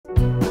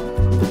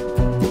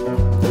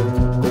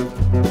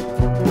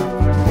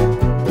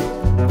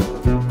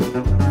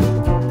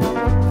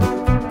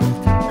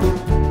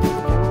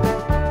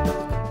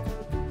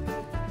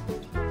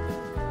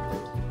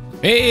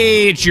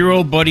Hey, it's your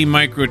old buddy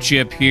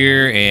Mikerowchip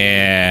here,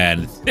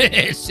 and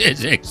this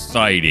is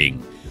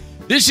exciting.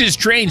 This is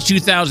Trainz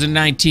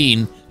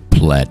 2019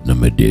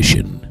 Platinum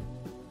Edition.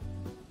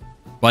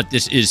 But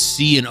this is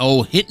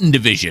C&O Hinton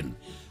Division.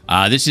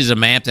 This is a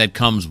map that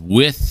comes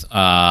with,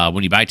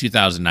 when you buy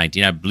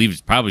 2019, I believe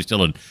it's probably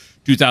still in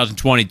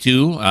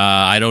 2022.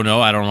 I don't know.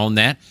 I don't own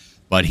that.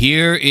 But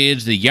here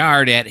is the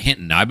yard at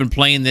Hinton. I've been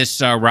playing this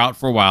route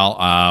for a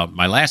while.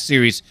 My last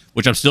series,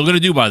 which I'm still going to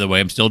do, by the way,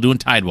 I'm still doing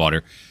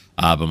Tidewater.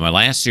 But my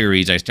last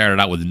series, I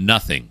started out with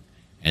nothing,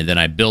 and then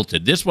I built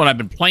it. This one I've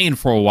been playing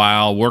for a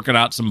while, working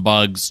out some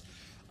bugs,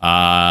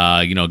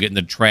 getting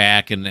the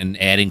track and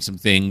adding some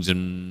things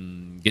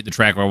and getting the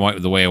track where I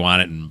want, the way I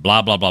want it, and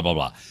blah, blah, blah, blah,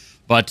 blah.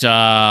 But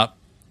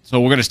so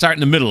we're going to start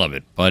in the middle of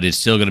it, but it's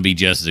still going to be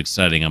just as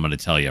exciting, I'm going to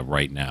tell you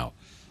right now.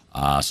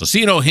 So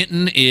C&O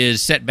Hinton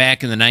is set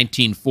back in the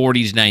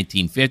 1940s,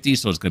 1950s,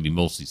 so it's going to be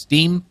mostly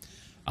steam.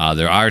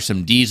 There are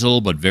some diesel,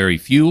 but very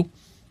few.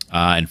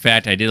 In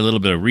fact, I did a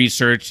little bit of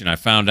research, and I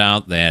found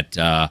out that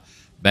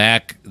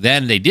back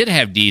then they did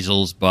have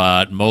diesels,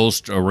 but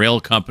most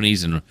rail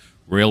companies and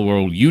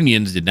railroad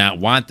unions did not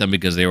want them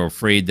because they were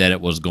afraid that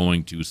it was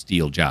going to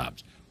steal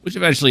jobs, which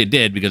eventually it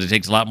did because it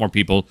takes a lot more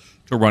people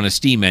to run a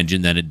steam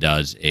engine than it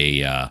does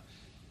a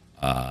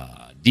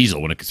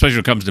diesel, especially when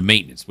it comes to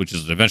maintenance, which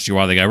is eventually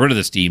why they got rid of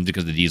the steams,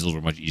 because the diesels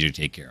were much easier to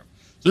take care of.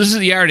 So this is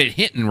the yard at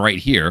Hinton right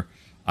here.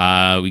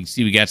 We can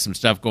see we got some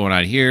stuff going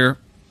on here.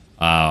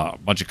 A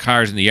bunch of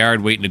cars in the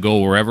yard waiting to go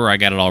wherever. I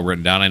got it all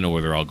written down. I know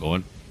where they're all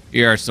going.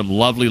 Here are some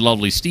lovely,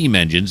 lovely steam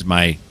engines.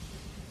 My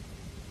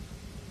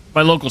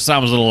local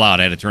sound was a little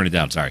loud. I had to turn it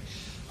down. Sorry.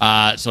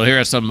 So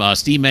here are some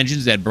steam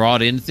engines that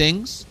brought in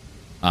things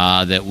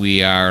that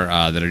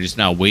are just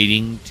now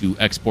waiting to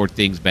export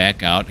things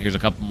back out. Here's a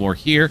couple more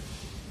here.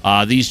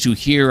 These two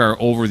here are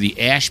over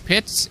the ash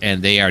pits,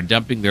 and they are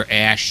dumping their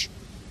ash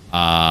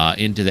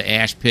into the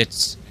ash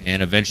pits,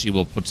 and eventually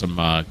we'll put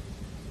some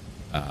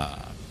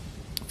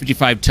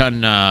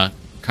 55-ton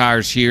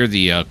cars here,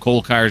 the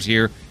coal cars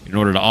here, in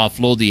order to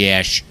offload the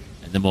ash,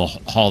 and then we'll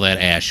haul that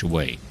ash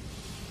away.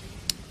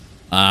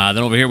 Then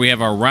over here we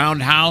have our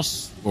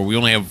roundhouse, where we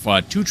only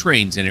have 2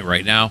 trains in it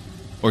right now.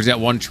 Or is that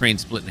one train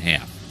split in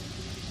half?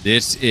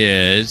 This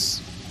is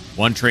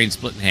one train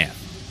split in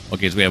half.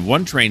 Okay, so we have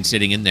one train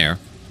sitting in there,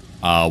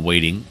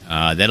 waiting.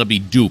 That'll be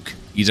Duke.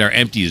 These are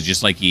empties,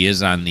 just like he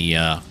is on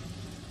the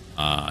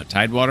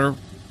Tidewater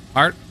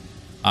part.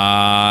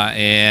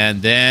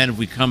 And then if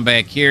we come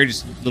back here,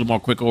 just a little more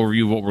quick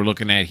overview of what we're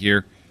looking at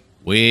here.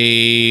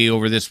 Way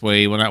over this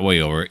way, well, not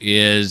way over,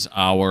 is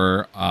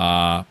our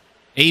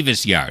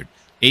Avis yard.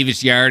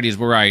 Avis yard is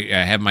where I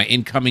have my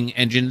incoming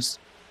engines.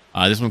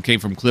 This one came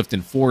from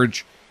Clifton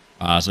Forge,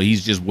 so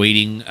he's just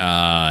waiting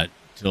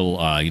till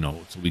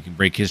so we can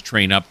break his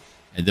train up.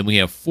 And then we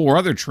have 4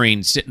 other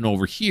trains sitting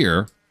over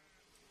here.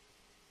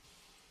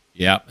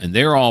 Yeah, and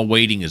they're all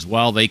waiting as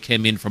well. They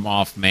came in from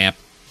off map.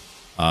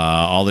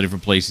 All the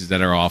different places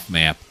that are off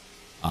map,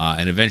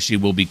 and eventually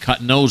we'll be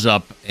cutting those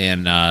up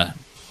and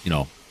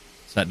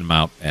setting them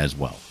out as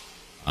well.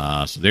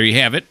 So there you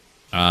have it.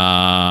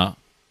 And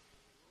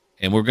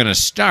we're going to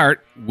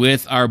start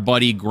with our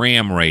buddy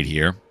Graham right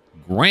here.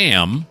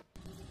 Graham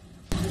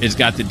has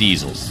got the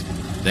diesels.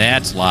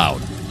 That's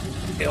loud.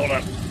 Hey, hold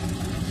on.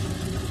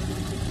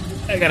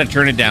 I got to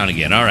turn it down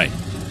again. All right.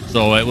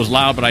 So it was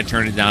loud, but I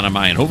turned it down on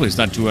mine. Hopefully it's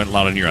not too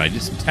loud on your end. I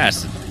did some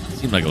tests. It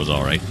seemed like it was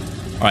all right.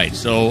 All right,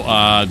 so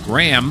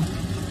Graham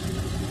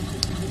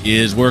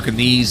is working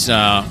these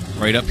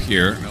right up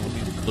here. Now, let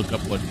me look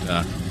up what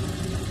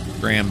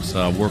Graham's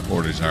work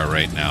orders are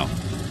right now.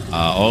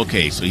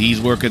 Okay, so he's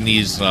working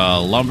these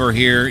lumber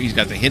here. He's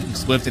got the Hinton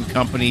Swift and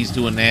Company. He's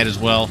doing that as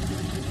well.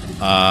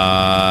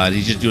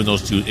 He's just doing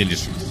those 2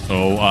 industries.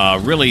 So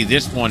really,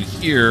 this one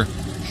here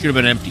should have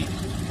been emptied.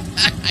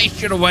 I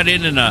should have went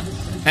in and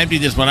emptied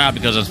this one out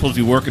because I'm supposed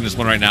to be working this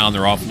one right now, and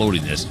they're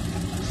offloading this.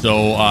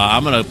 So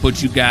I'm going to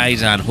put you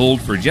guys on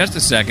hold for just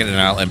a second,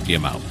 and I'll empty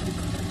them out.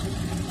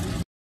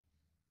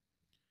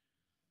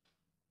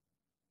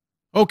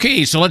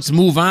 Okay, so let's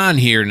move on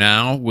here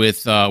now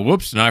with...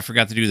 whoops, no, I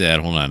forgot to do that.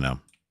 Hold on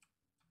now.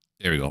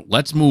 There we go.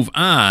 Let's move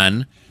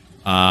on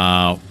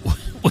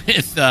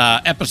with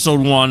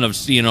Episode 1 of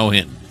C&O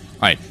Hinton.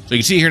 All right, so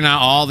you can see here now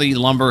all the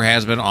lumber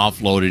has been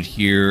offloaded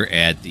here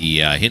at the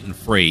Hinton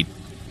Freight.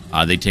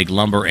 They take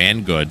lumber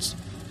and goods.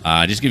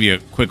 Just give you a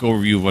quick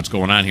overview of what's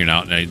going on here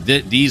now.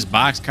 These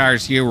box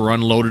cars here were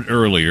unloaded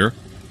earlier.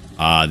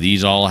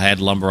 These all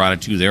had lumber on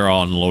it too. They're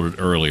all unloaded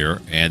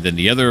earlier. And then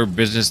the other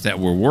business that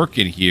we're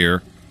working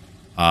here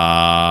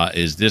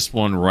is this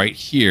one right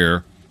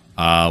here,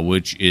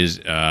 which is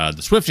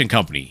the Swift &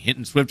 Company,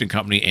 Hinton Swift &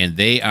 Company, and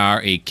they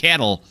are a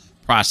cattle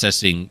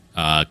processing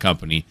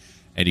company.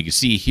 And you can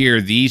see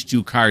here, these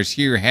 2 cars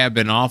here have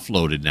been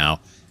offloaded now,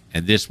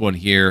 and this one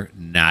here,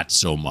 not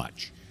so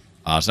much.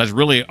 So that's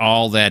really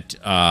all that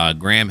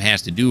Graham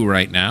has to do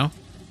right now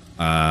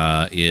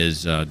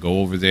is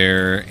go over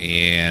there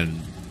and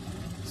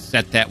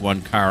set that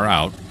one car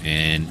out,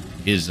 and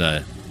his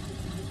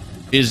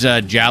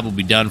job will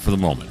be done for the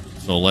moment.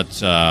 So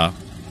let's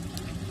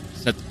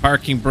Set the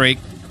parking brake.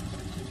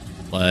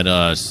 Let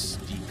us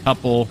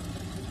decouple.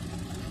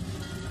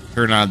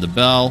 Turn on the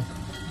bell.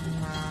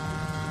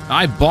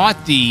 I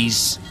bought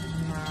these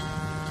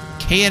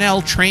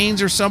K&L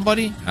Trainz or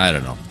somebody. I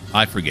don't know.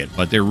 I forget,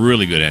 but they're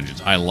really good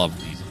engines. I love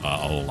these a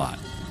whole lot.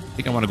 I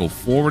think I want to go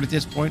forward at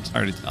this point. It's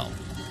hard to tell.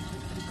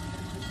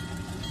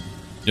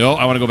 No,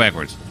 I want to go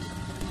backwards.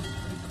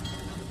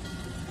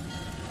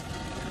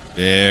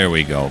 There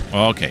we go.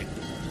 Okay.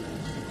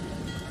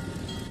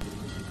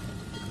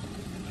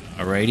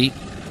 Alrighty.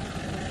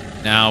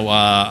 Now,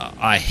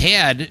 I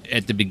had,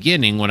 at the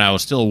beginning, when I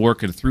was still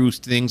working through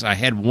things, I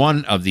had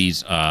one of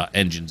these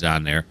engines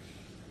on there.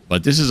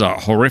 But this is a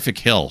horrific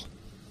hill.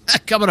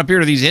 Coming up here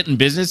to these Hinton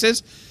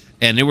businesses.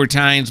 And there were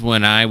times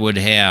when I would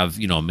have,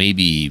 you know,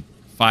 maybe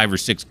 5 or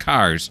 6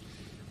 cars.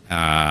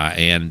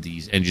 And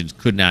these engines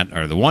could not,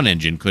 or the one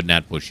engine could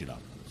not push it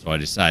up. So I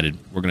decided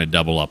we're going to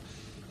double up.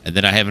 And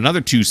then I have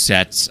another 2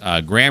 sets.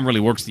 Graham really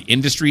works the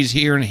industries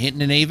here in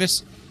Hinton and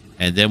Avis.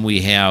 And then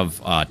we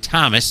have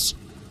Thomas.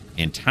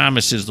 And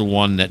Thomas is the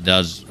one that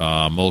does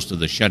most of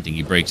the shunting.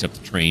 He breaks up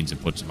the trains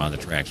and puts them on the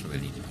tracks where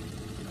they need to be.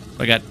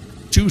 So I got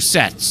 2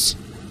 sets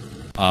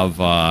of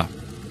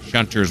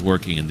shunters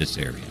working in this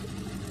area.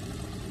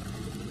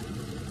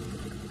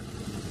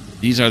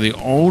 These are the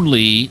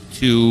only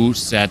 2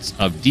 sets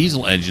of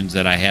diesel engines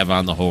that I have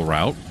on the whole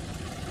route.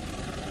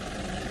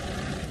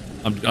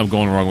 I'm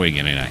going the wrong way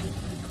again, ain't I?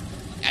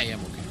 I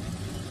am okay.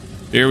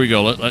 There we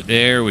go.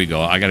 There we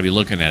go. I got to be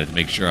looking at it to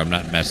make sure I'm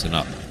not messing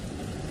up.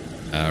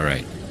 All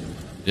right.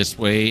 This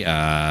way.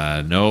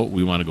 No,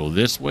 we want to go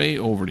this way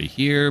over to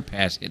here,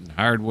 past Hinton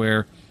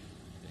Hardware,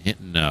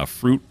 Hinton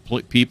Fruit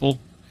people.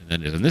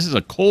 And this is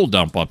a coal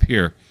dump up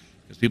here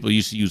because people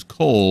used to use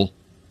coal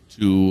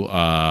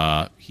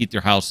to heat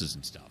their houses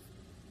and stuff.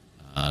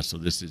 So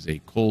this is a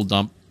coal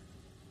dump.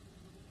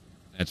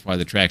 That's why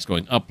the track's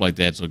going up like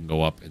that, so it can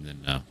go up and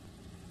then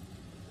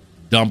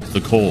dump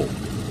the coal.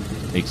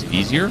 Makes it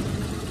easier.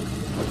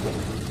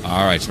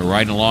 All right, so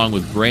riding along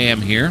with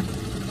Graham here.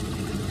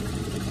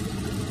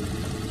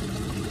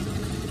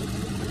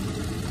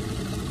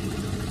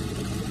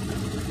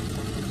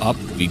 Up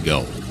we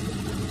go.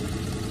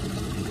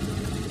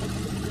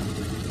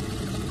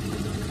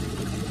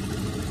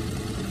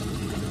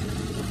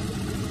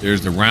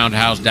 There's the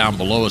roundhouse down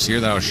below us here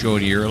that I was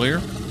showing you earlier.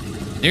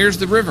 There's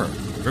the river.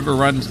 The river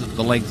runs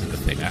the length of the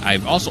thing.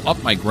 I've also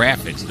upped my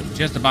graphics to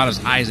just about as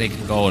high as they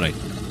can go, and it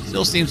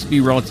still seems to be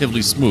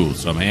relatively smooth,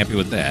 so I'm happy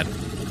with that.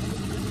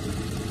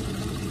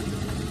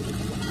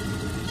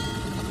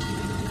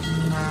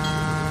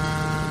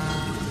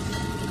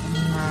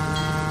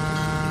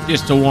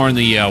 Just to warn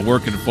the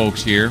working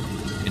folks here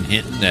in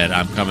Hinton that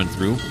I'm coming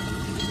through.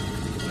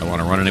 I don't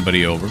want to run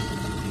anybody over.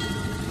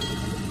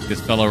 This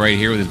fellow right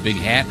here with his big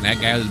hat and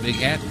that guy with his big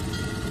hat.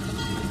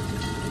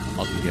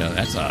 Oh, yeah,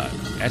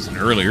 that's an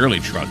early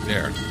truck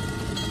there.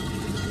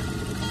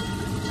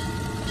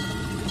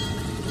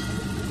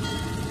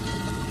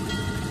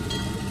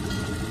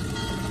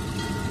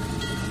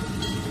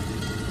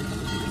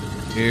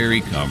 Here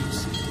he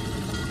comes.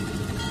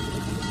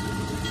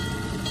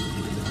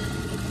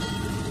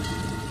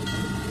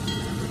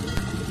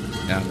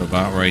 Down to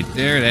about right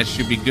there. That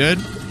should be good.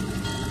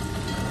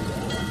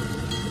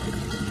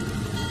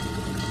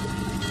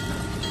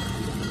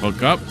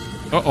 Hook up.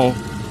 Uh-oh.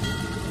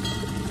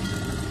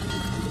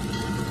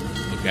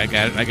 Okay,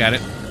 I got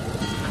it.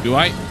 Do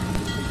I?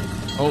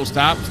 Oh,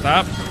 stop.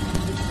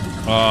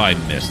 Oh, I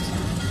missed.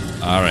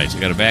 All right, so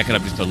I got to back it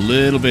up just a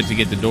little bit to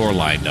get the door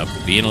lined up.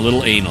 Being a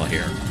little anal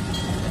here.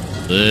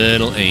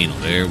 Little anal.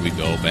 There we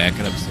go. Back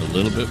it up just a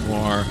little bit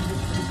more.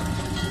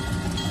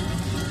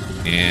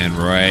 And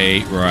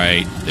right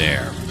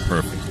there.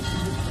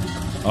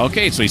 Perfect.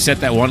 Okay, so he set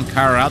that one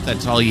car out.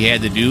 That's all he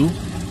had to do.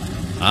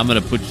 I'm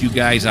going to put you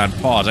guys on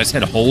pause. I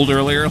said hold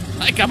earlier,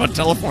 like I'm a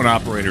telephone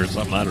operator or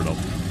something. I don't know.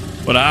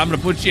 But I'm going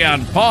to put you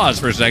on pause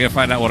for a second to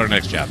find out what our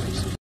next job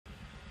is.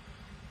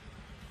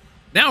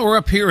 Now we're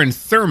up here in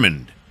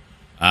Thurmond.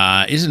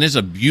 Isn't this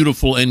a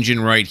beautiful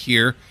engine right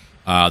here?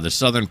 The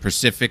Southern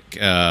Pacific.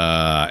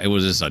 It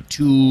was this a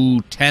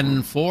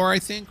 210-4, I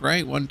think,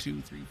 right? 1,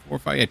 2, 3, 4,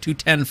 5. Yeah,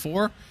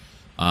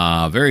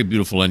 210-4. Very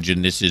beautiful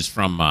engine. This is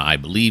from, I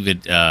believe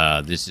it,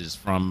 this is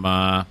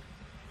from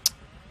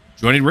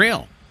Jointed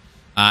Rail.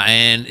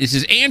 And this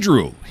is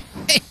Andrew.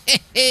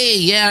 Hey,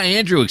 yeah,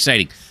 Andrew,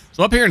 exciting.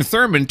 So up here in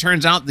Thurmond,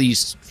 turns out the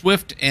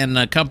Swift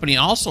and company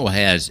also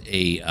has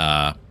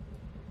the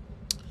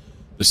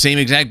same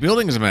exact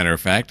building, as a matter of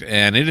fact,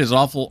 and it is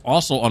also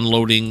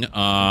unloading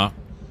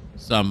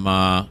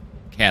some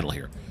cattle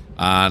here.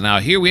 Now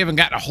here we haven't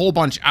got a whole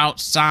bunch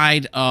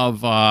outside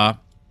of what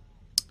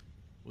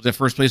was that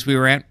first place we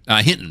were at?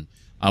 Hinton.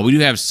 We do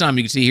have some.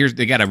 You can see here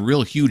they got a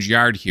real huge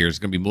yard here. It's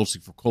going to be mostly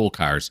for coal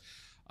cars.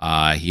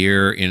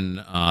 Here in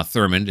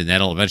Thurmond, and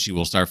that'll eventually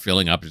will start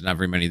filling up. There's not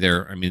very many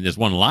there. I mean, there's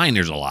one line,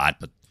 there's a lot,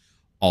 but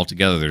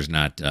altogether there's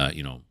not, a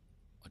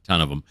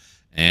ton of them.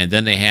 And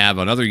then they have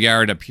another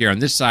yard up here on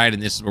this side,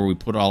 and this is where we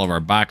put all of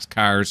our box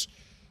cars.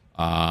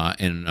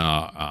 and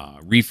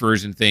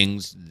reefers and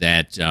things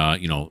that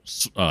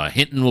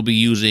Hinton will be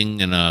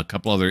using, and a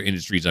couple other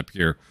industries up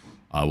here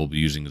will be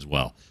using as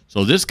well.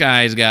 So this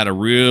guy's got a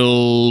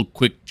real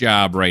quick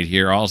job right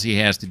here. All he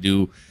has to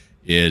do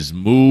is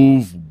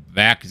move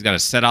back. He's got to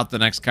set out the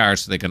next car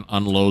so they can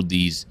unload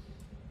these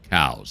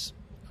cows.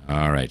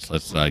 All right, so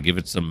let's give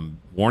it some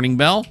warning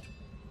bell. Can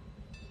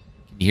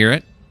you hear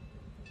it?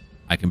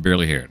 I can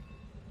barely hear it.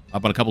 How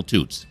about a couple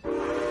toots?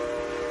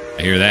 I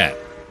hear that.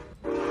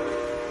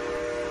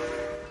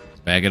 Let's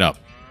back it up.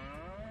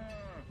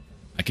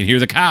 I can hear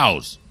the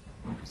cows.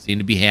 They seem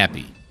to be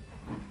happy.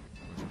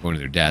 According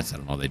to their deaths, I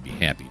don't know they'd be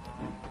happy.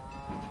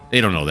 They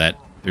don't know that.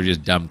 They're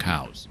just dumb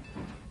cows.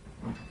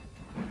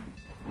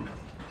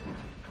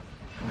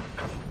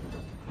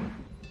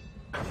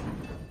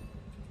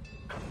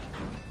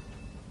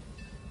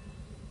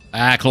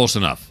 Close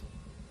enough.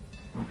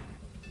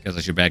 Guess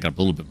I should back up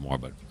a little bit more,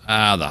 but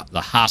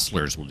the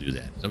hostlers will do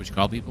that. Is that what you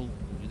call people?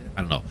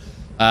 I don't know.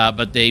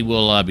 But they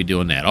will be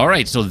doing that. All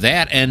right, so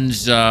that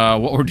ends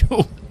what we're doing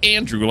with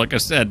Andrew, like I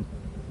said,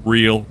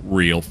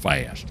 real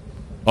fast.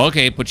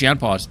 Okay, put you on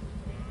pause.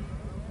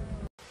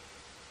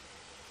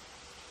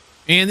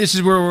 And this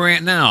is where we're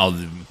at now.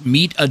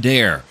 Meet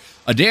Adair.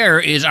 Adair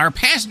is our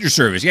passenger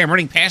service. Yeah, I'm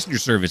running passenger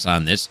service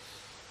on this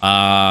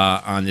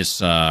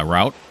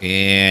route,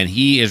 and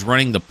he is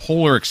running the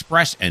Polar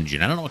Express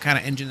engine. I don't know what kind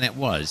of engine that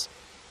was.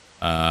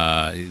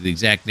 The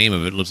exact name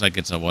of it looks like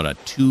it's a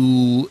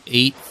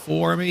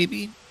 284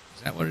 maybe.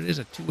 Is that what it is?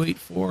 A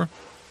 284?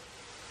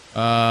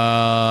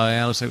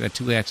 Yeah, it looks like that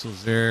 2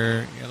 axles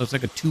there. Yeah, it looks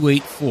like a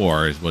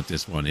 284 is what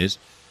this one is.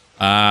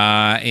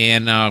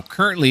 And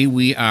currently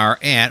we are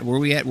at, where are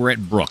we at? We're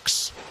at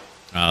Brooks,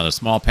 the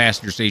small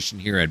passenger station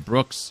here at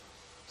Brooks.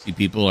 See,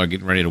 people are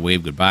getting ready to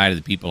wave goodbye to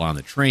the people on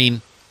the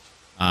train.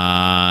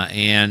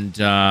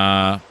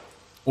 Another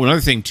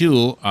thing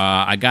too,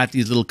 I got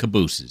these little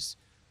cabooses.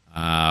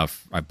 I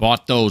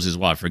bought those as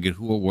well. I forget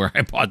where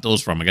I bought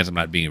those from. I guess I'm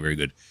not being a very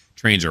good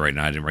Trainzer right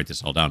now. I didn't write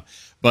this all down.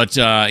 But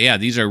yeah,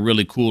 these are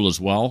really cool as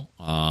well.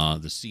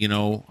 The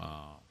C&O.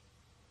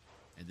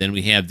 And then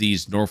we have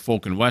these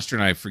Norfolk and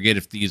Western. I forget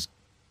if these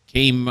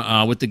came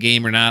with the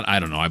game or not. I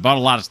don't know. I bought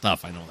a lot of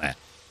stuff. I know that.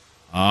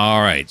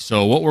 All right.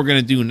 So what we're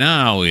going to do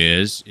now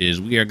is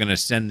we are going to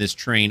send this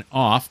train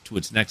off to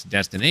its next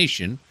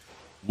destination,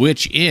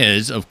 which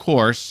is, of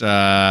course,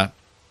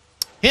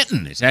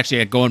 Hinton. It's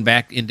actually going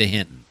back into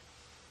Hinton.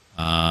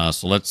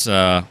 So let's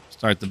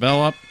start the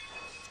bell up.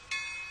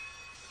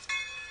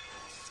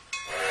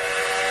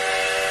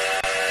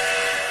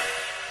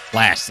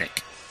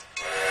 Classic.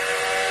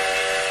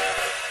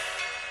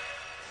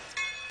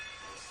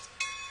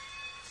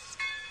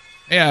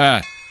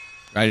 Yeah,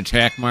 ride a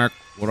track mark.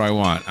 What do I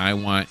want? I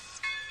want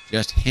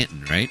just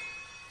Hinton, right?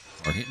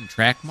 Or Hinton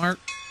track mark?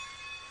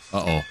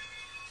 Uh-oh.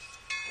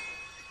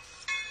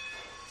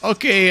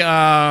 Okay,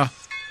 I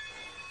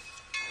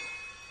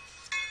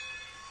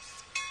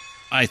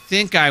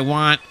think I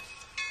want...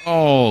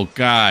 Oh,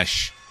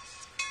 gosh.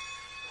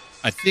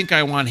 I think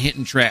I want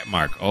Hinton track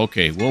mark.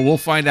 Okay, well, we'll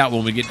find out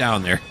when we get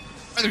down there.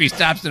 Whether he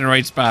stops in the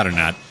right spot or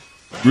not.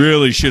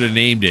 Really should have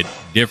named it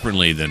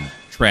differently than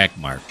track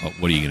mark. But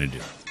what are you going to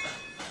do?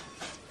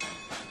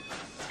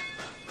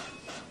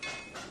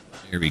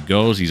 Here he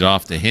goes. He's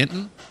off to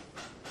Hinton.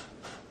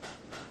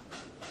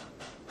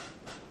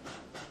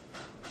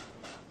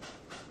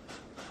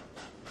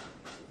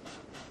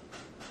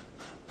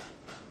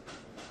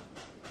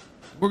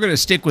 We're going to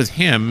stick with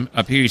him.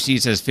 Up here you see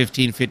it says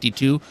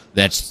 1552.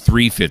 That's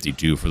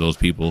 352 for those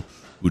people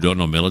who don't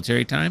know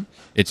military time.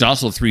 It's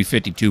also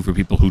 352 for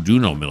people who do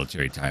know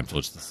military time, so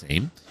it's the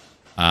same.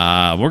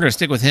 We're going to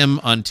stick with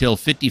him until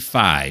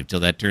 55, till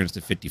that turns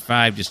to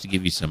 55, just to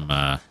give you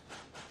some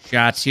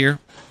shots here.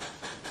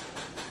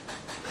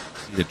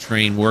 See the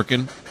train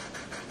working.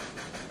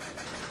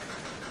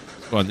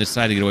 Let's go on this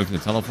side to get away from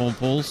the telephone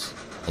poles.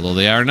 Although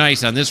they are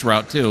nice on this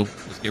route, too.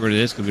 Let's get rid of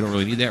this because we don't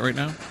really need that right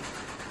now.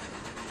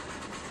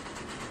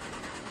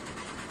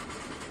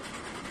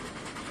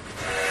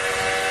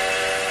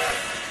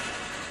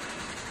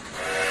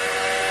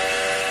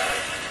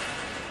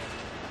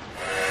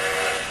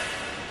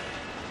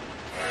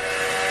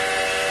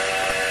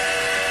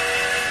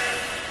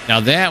 Now,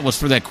 that was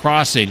for that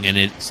crossing, and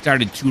it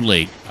started too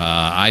late.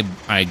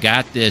 I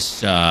got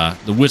this,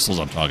 the whistles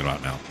I'm talking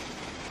about now.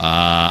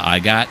 I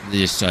got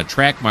this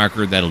track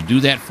marker that'll do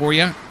that for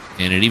you,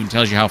 and it even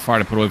tells you how far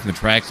to put away from the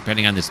tracks,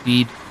 depending on the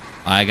speed.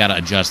 I got to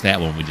adjust that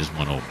one we just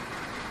went over.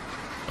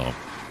 So,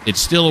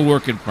 it's still a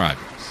work in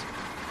progress.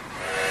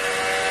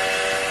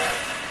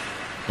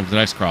 Comes the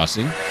next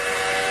crossing.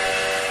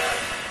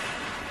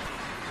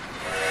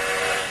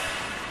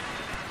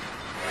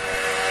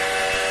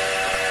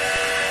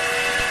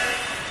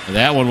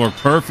 That one worked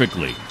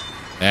perfectly.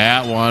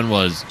 That one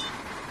was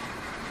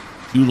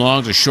 2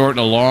 longs, a short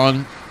and a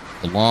long.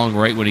 The long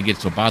right when it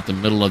gets to about the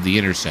middle of the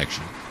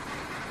intersection.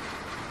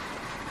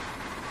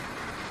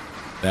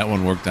 That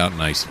one worked out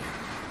nicely.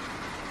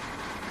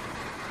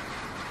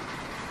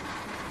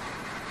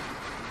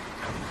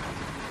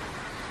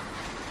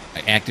 I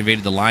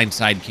activated the line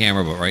side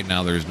camera, but right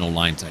now there is no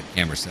line side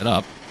camera set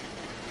up.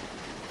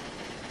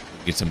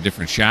 Get some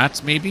different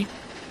shots, maybe?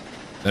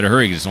 Better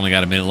hurry, because it's only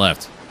got a minute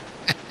left.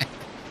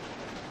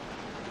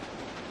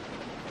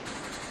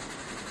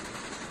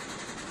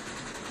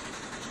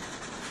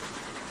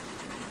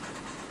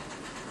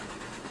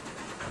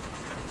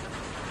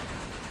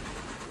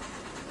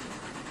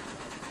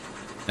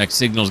 Next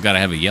signal's got to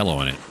have a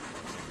yellow in it.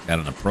 Got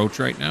an approach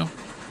right now?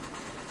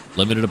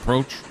 Limited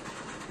approach?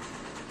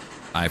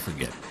 I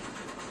forget.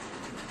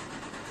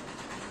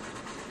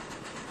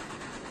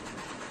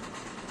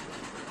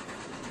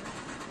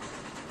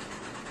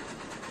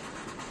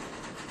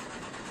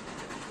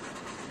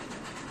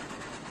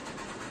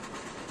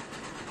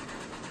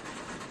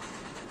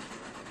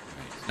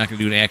 It's not going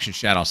to do an action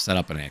shot. I'll set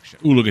up an action.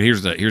 Ooh, look,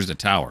 here's the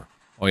tower.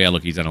 Oh, yeah,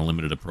 look, he's on a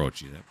limited approach.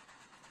 See that?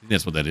 I think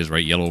that's what that is,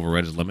 right? Yellow over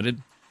red is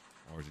limited?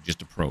 Or is it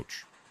just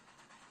approach?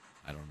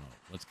 I don't know.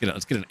 Let's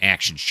get an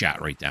action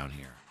shot right down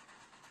here.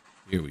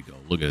 Here we go.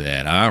 Look at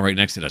that. Right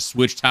next to the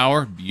switch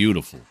tower.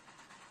 Beautiful.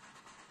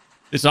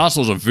 This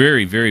also is a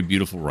very, very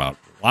beautiful route.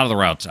 A lot of the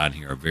routes on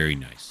here are very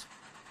nice.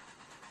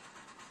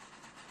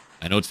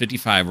 I know it's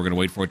 55. We're going to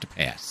wait for it to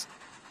pass.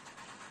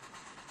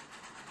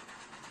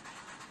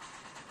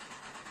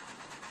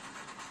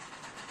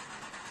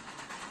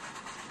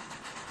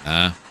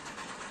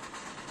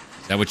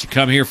 Is that what you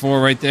come here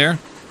for right there?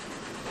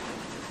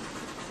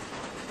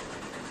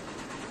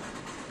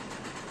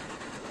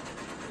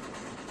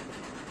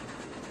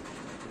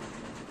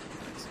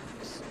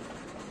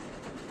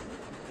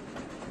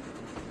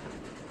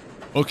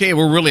 Okay,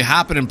 we're really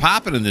hopping and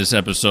popping in this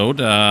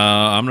episode.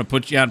 I'm going to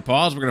put you on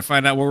pause. We're going to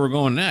find out where we're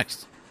going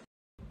next.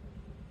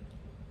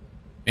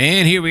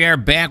 And here we are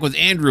back with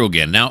Andrew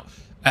again. Now,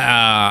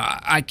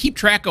 I keep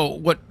track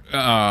of what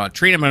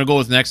train I'm going to go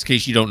with next in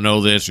case you don't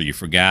know this or you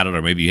forgot it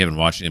or maybe you haven't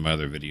watched any of my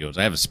other videos.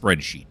 I have a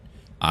spreadsheet.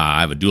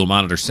 I have a dual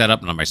monitor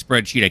setup, and on my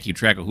spreadsheet, I keep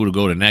track of who to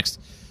go to next.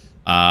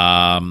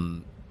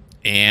 And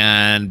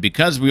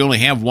because we only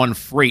have one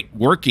freight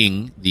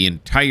working the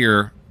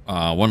entire...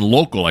 one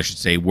local, I should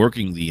say,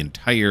 working the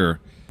entire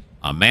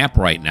map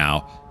right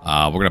now.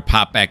 We're going to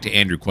pop back to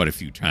Andrew quite a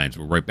few times.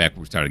 We're right back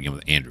where we started again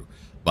with Andrew.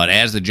 But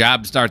as the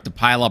jobs start to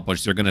pile up,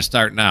 which they're going to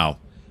start now,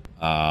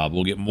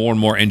 we'll get more and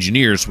more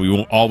engineers, so we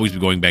won't always be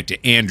going back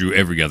to Andrew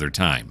every other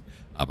time.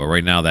 But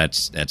right now,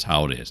 that's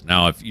how it is.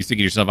 Now, if you think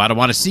to yourself, I don't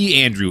want to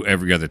see Andrew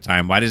every other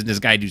time. Why doesn't this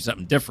guy do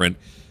something different?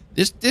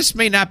 This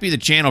may not be the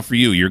channel for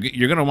you. You're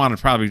going to want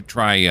to probably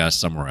try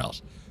somewhere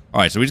else.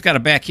 All right, so we just got to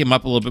back him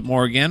up a little bit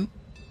more again.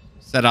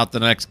 Set out the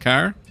next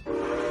car.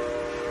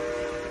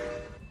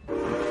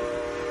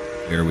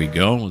 There we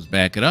go. Let's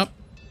back it up.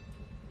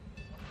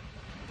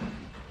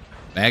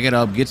 Back it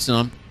up. Get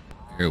some.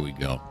 There we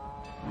go.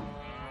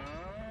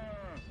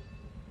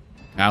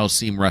 Cows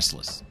seem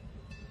restless.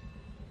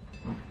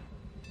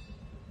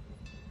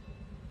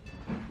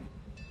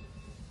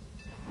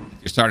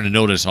 You're starting to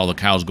notice all the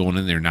cows going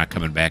in there not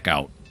coming back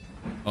out.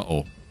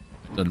 Uh-oh.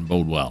 That doesn't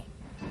bode well.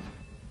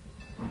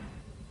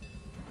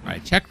 All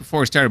right, check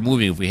before we started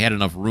moving if we had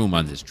enough room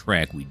on this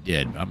track. We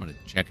did. But I'm going to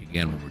check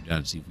again when we're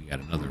done, see if we got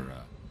another room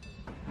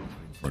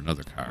for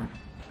another car.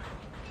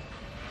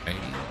 Okay.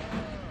 And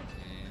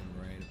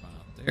right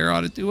about there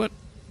ought to do it.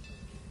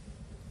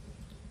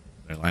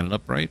 Did I line it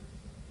up right?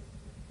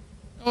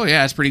 Oh,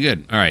 yeah, that's pretty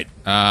good. All right.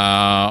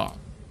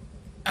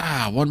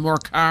 One more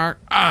car.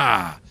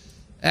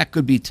 That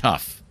could be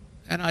tough.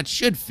 And it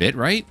should fit,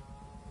 right?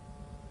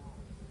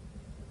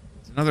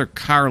 It's another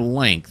car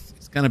length.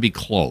 It's going to be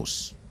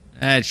close.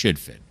 It should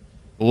fit.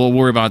 But we'll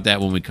worry about that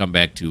when we come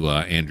back to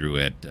Andrew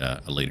at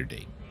a later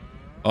date.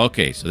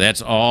 Okay, so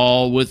that's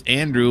all with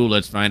Andrew.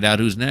 Let's find out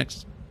who's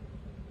next.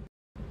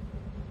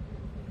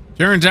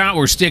 Turns out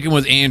we're sticking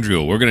with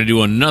Andrew. We're going to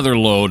do another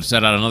load,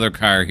 set out another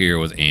car here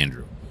with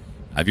Andrew.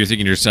 If you're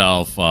thinking to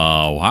yourself,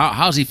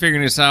 how's he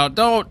figuring this out?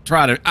 Don't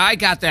try to. I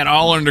got that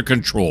all under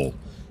control.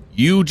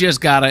 You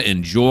just got to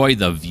enjoy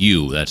the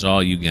view. That's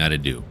all you got to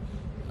do.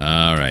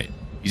 All right.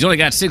 He's only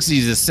got 6 of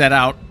these to set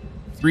out.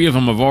 3 of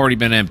them have already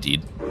been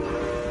emptied. So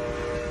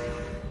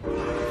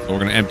we're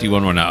going to empty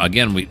one more now.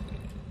 Again,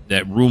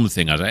 that room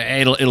thing, I was like,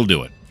 hey, it'll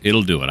do it.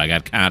 It'll do it. I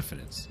got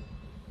confidence.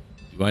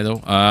 Do I,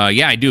 though?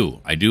 Yeah, I do.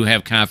 I do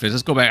have confidence.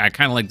 Let's go back. I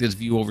kind of like this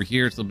view over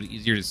here. It's a little bit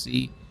easier to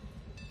see.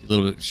 A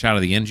little bit shot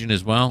of the engine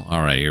as well.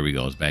 All right, here we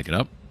go. Let's back it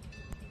up.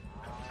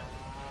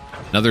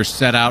 Another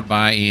set out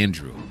by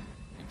Andrew.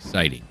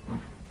 Exciting.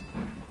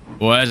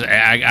 Boy,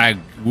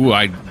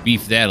 I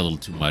beefed that a little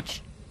too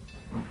much.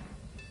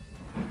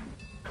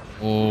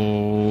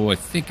 Oh, I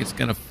think it's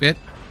going to fit.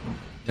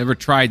 Never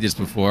tried this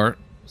before,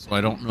 so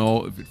I don't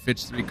know if it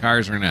fits 3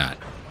 cars or not.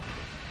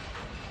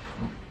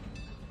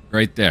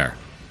 Right there.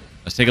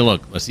 Let's take a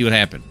look. Let's see what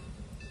happened.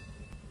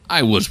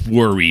 I was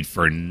worried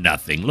for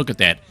nothing. Look at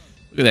that.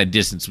 Look at that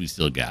distance we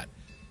still got.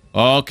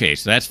 Okay,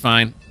 so that's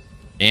fine.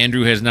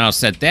 Andrew has now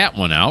set that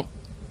one out.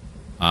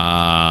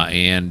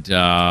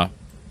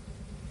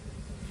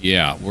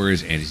 Yeah, where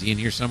is Andy? Is he in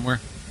here somewhere?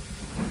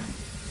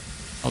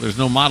 Oh, there's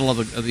no model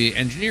of the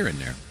engineer in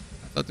there.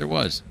 I thought there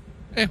was.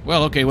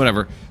 Well, okay,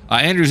 whatever.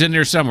 Andrew's in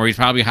there somewhere. He's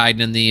probably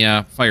hiding in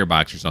the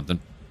firebox or something.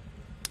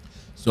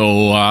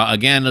 So,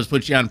 again, let's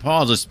put you on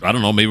pause. I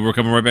don't know, maybe we're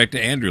coming right back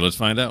to Andrew. Let's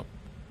find out.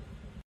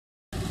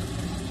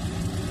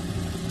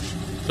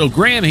 So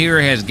Graham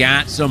here has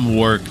got some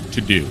work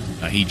to do.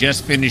 He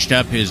just finished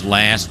up his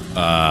last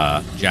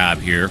job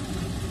here,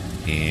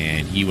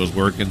 and he was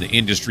working the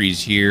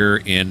industries here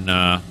in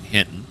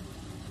Hinton.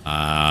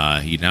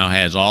 He now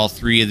has all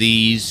 3 of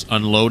these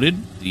unloaded,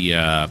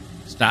 the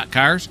stock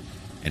cars,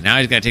 and now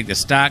he's got to take the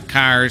stock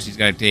cars. He's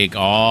got to take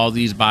all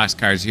these box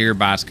cars here,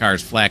 box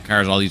cars, flat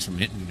cars, all these from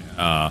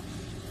Hinton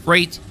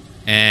Freight,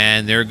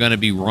 and they're going to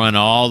be run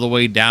all the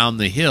way down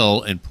the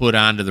hill and put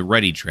onto the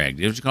ready track.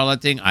 What you call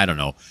that thing? I don't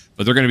know.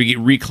 But they're going to be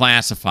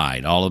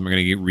reclassified. All of them are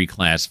going to get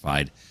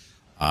reclassified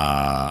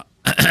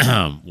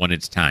when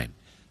it's time.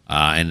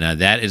 And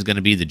that is going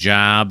to be the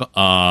job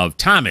of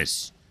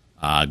Thomas.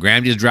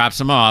 Graham just drops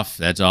them off.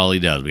 That's all he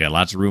does. We got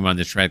lots of room on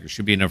this track. There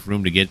should be enough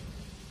room to get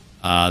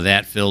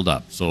that filled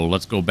up. So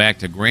let's go back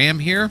to Graham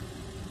here.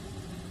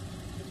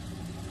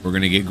 We're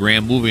going to get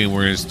Graham moving, and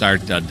we're going to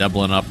start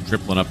doubling up,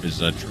 tripling up his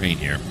train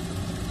here.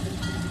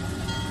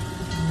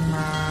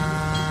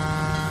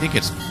 I think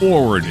it's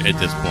forward at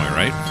this point,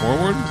 right?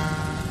 Forward?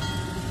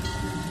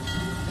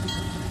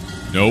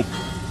 Nope.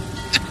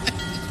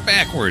 It's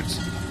backwards.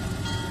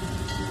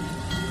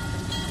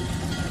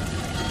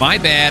 My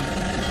bad.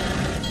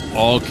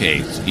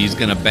 Okay, so he's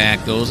going to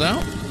back those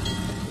out.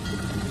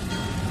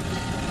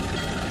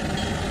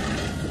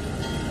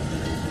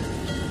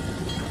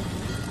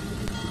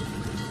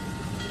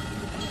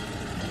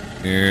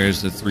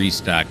 Here's the 3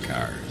 stock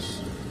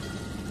cars.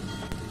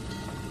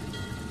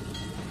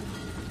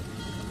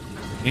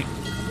 Okay.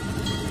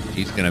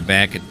 He's going to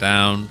back it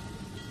down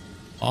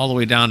all the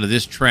way down to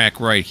this track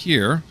right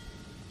here.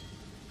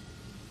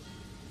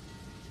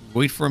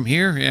 Wait for him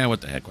here? Yeah,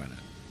 what the heck, why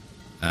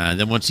not?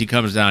 Then once he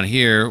comes down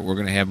here, we're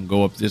going to have him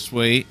go up this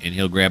way, and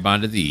he'll grab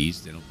onto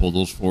these. Then he'll pull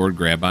those forward,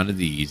 grab onto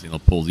these. Then he'll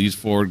pull these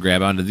forward,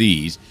 grab onto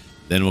these.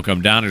 Then we'll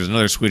come down. There's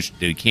another switch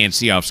that you can't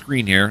see off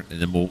screen here,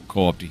 and then we'll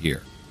go up to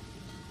here.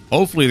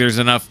 Hopefully there's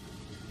enough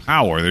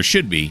power, there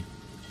should be,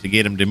 to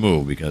get him to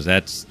move, because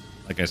that's,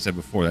 like I said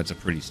before, that's a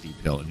pretty steep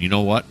hill. And you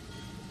know what?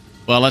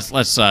 Well, let's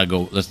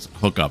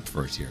hook up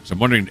first here. So I'm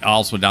wondering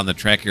also down the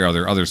track here, are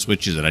there other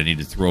switches that I need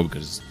to throw,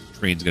 because the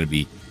train's going to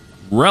be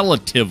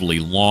relatively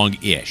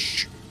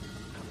long-ish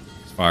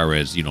as far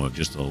as, you know,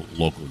 just a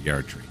local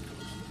yard train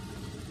goes.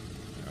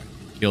 All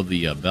right, kill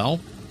the bell.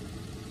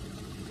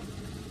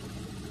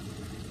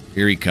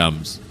 Here he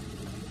comes.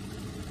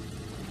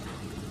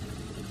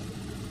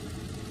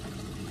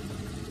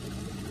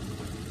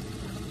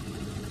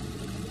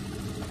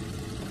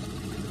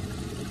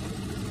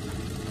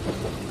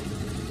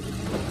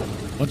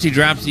 Once he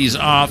drops these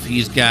off,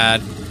 he's got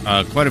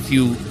quite a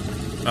few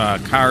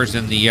cars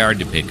in the yard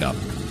to pick up.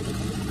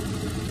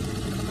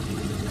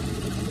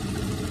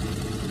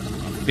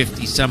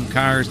 50-some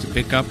cars to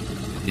pick up.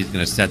 He's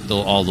going to set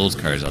all those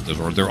cars out.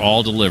 They're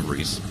all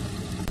deliveries.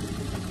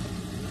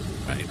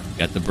 Right,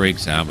 got the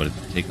brakes on, but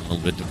it's taking a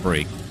little bit to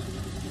brake.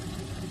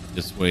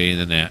 This way and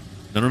then that.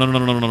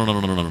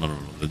 No.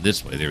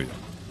 This way, there we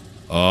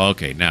go.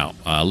 Okay, now,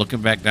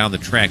 looking back down the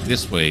track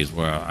this way is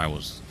where I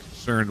was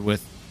concerned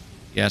with.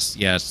 Yes.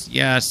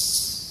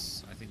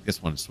 I think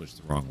this one switched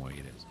the wrong way.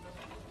 It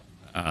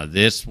is.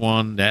 This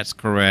one, that's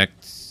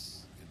correct.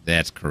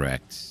 That's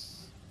correct.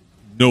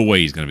 No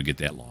way he's going to get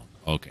that long.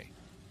 Okay.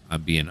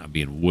 I'm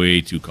being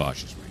way too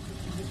cautious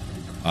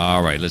right now.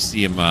 All right, let's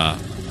see him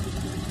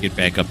get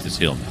back up this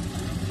hill now.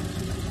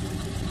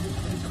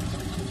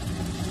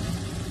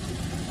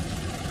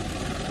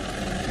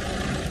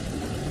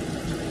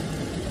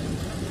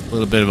 A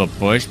little bit of a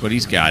push, but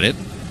he's got it.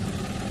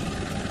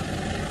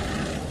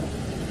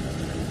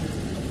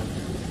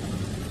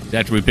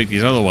 After we pick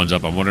these other ones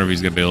up, I'm wondering if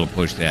he's going to be able to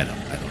push that up.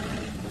 I don't know.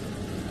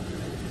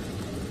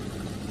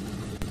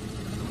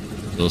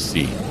 We'll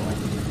see.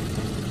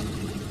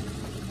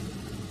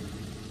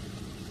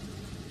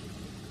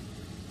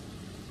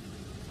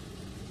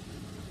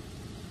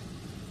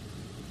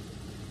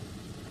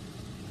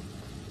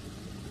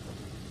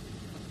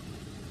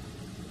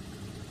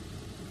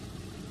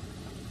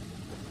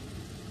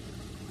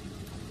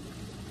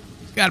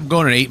 He's got him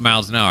going at 8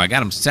 miles an hour. I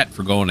got him set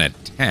for going at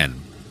 10.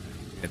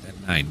 At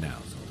that 9 now.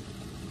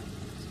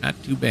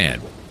 Not too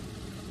bad.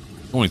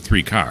 There's only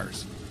 3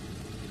 cars.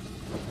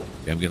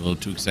 Okay, I'm getting a little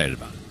too excited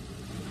about it.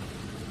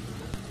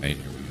 Right,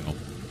 here we go.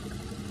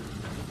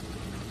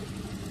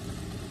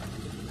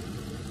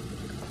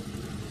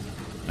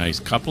 Nice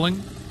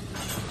coupling.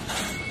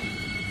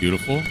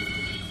 Beautiful.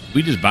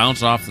 We just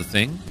bounce off the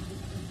thing?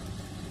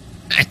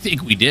 I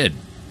think we did.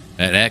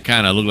 That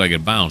kind of looked like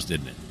it bounced,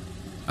 didn't it?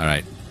 All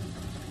right.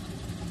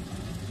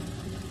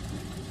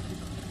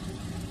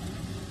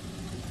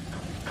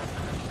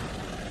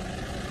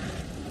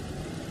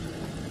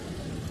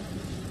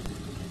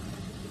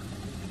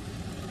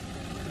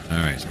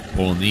 Alright, so we're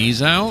pulling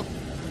these out.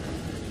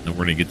 And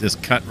we're going to get this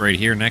cut right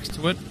here next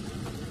to it.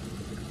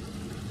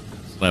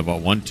 So I have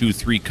about 1, 2,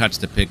 3 cuts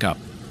to pick up.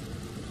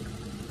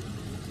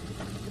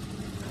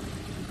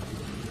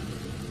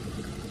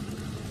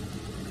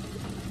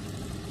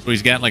 So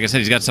he's got, like I said,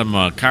 he's got some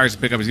cars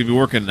to pick up. He's going to be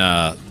working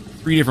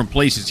 3 different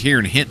places here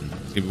in Hinton.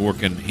 He's going to be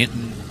working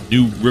Hinton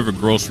New River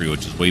Grocery,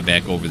 which is way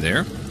back over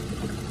there,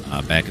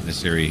 back in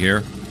this area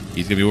here.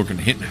 He's going to be working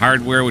Hinton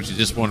Hardware, which is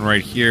this one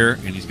right here,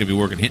 and he's going to be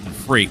working Hinton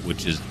Freight,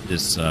 which is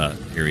this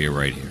area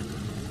right here.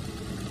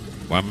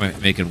 Why am I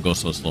making him go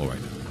so slow right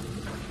now?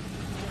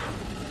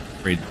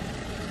 Afraid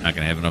I'm not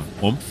going to have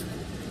enough oomph.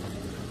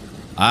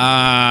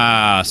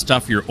 Ah,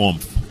 stuff your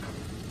oomph.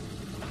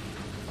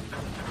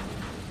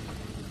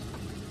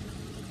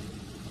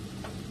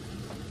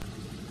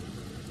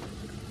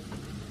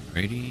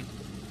 Righty.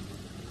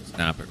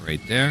 Stop it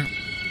right there.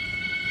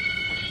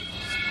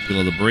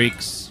 Feel the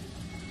brakes.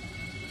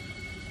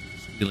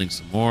 Feeling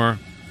some more.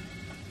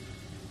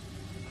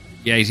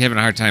 Yeah, he's having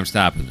a hard time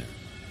stopping there.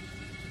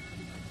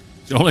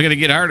 It's only going to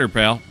get harder,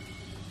 pal.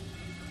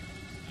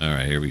 All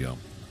right, here we go.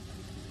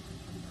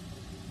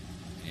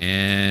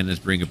 And let's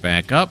bring it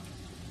back up.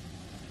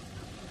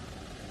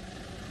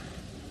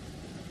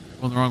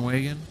 Going the wrong way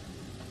again?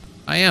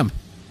 I am.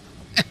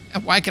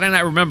 Why can I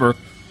not remember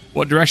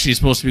what direction he's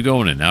supposed to be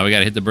going in? Now we got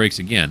to hit the brakes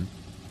again.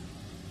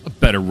 A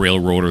better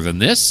railroader than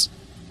this.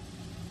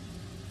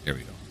 There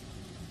we go.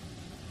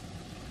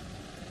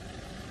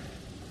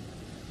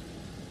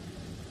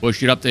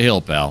 Push it up the hill,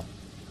 pal.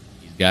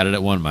 He's got it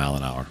at 1 mile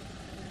an hour.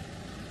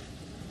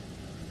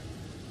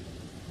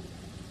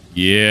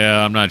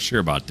 Yeah, I'm not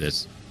sure about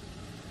this.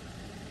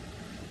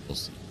 We'll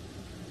see.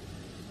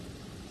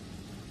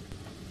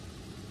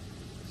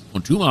 He's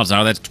going 2 miles an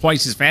hour. That's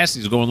twice as fast as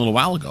he was going a little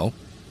while ago.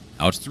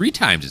 Now it's 3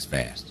 times as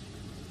fast.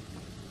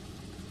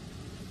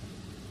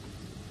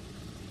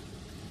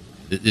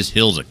 This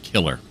hill's a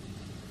killer.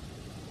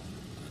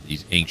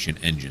 These ancient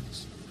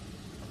engines.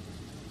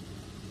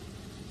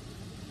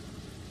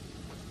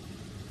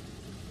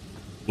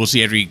 We'll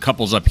see after he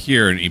couples up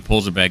here and he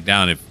pulls it back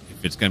down if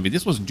it's going to be...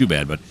 This wasn't too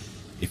bad, but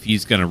if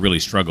he's going to really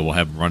struggle, we'll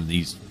have him run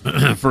these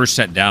first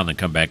set down and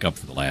come back up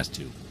for the last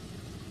 2.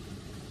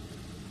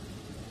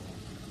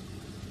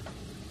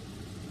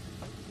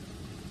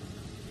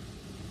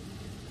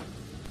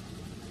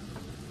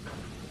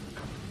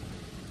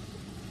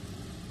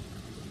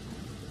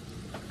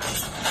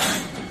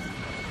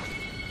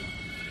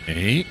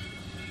 Okay.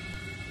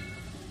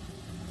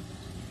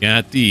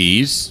 Got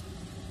these.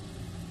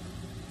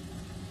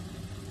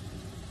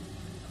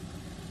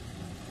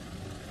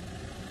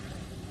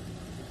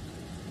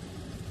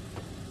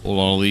 Pull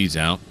all these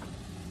out.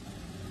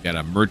 Got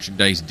a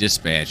merchandise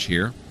dispatch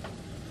here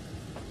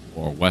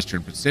for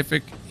Western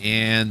Pacific,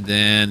 and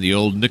then the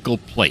old nickel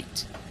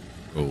plate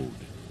road.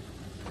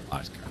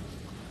 All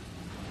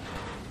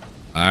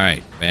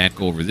right,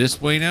 back over this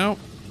way now.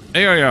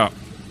 There we are.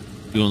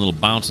 Doing a little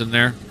bounce in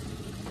there.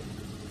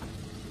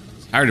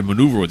 It's hard to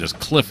maneuver with this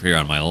cliff here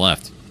on my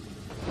left.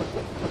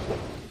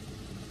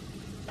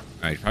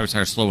 All right, probably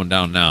start slowing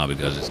down now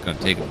because it's going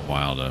to take him a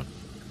while to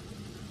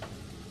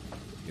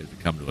get it to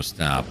come to a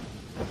stop.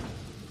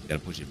 Got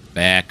to push it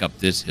back up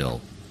this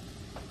hill.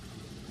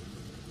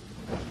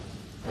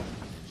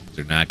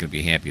 They're not going to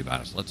be happy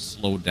about us. Let's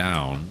slow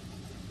down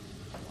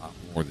a lot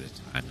more this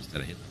time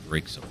instead of hitting the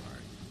brakes so hard.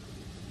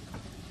 All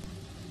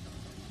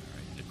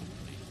right, nickel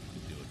plate.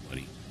 You can do it,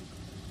 buddy.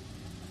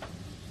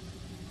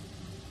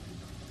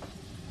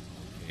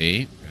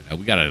 Okay.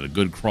 We got a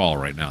good crawl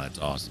right now. That's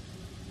awesome.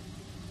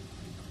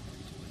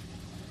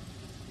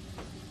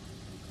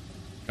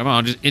 Come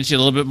on, just inch it a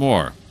little bit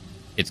more.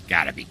 It's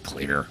got to be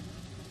clear.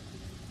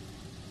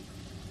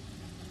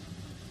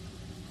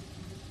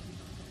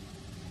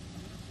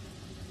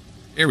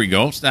 There we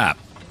go. Stop.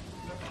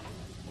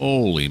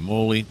 Holy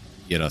moly.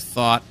 Get a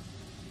thought.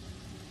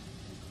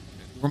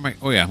 Where am I?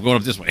 Oh, yeah. I'm going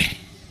up this way.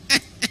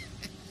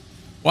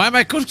 Why am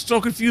I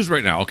so confused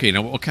right now? Okay,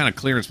 now what kind of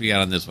clearance we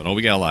got on this one? Oh,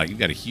 we got a lot. You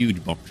got a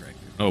huge bump track.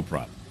 No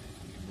problem.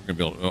 We're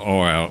going to be able to...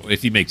 Oh,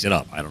 if he makes it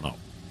up. I don't know.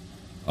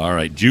 All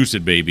right. Juice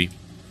it, baby.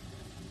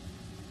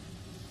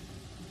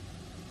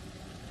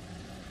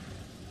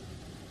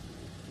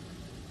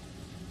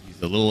 He's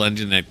the little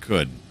engine that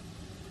could.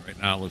 Right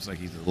now, it looks like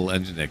he's the little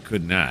engine that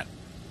could not.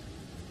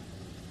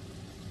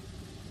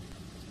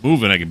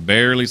 Moving. I can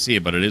barely see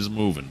it, but it is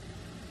moving.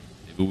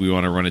 Maybe we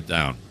want to run it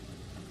down.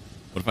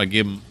 What if I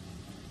give him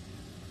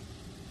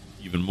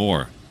even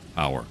more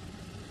power?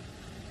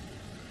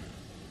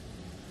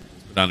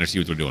 Let's go down there and see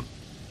what they're doing.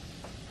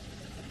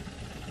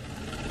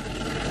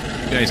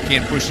 You guys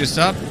can't push this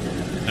up?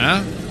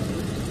 Huh?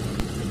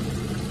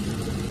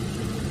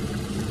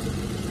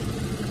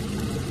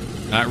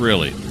 Not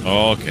really.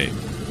 Oh, okay.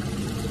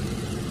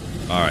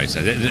 All right. So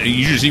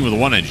you should have seen with the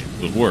one engine.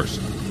 It was worse.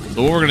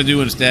 So what we're going to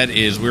do instead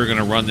is we're going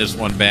to run this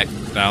one back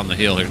down the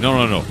hill here.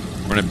 No.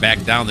 Run it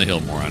back down the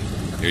hill, moron.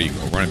 There you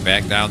go. Run it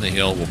back down the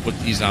hill. We'll put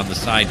these on the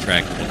side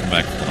track and we'll come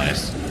back for the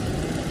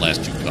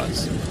last 2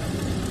 cuts.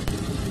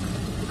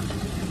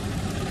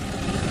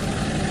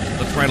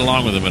 Let's ride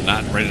along with him, but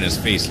not right in his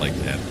face like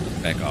that.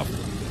 Back off.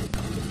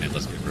 And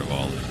let's get rid of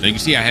all this. Now you can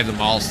see I have them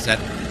all set.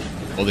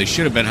 Oh, they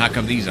should have been. How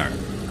come these aren't?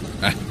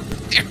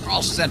 They're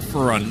all set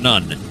for a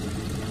none.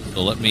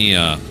 So let me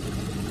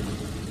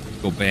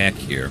go back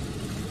here.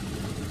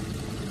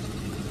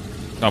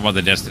 Talk about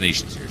the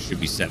destinations here. Should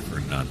be set for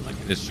none. Like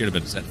this should have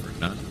been set for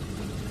none.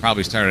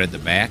 Probably started at the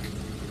back.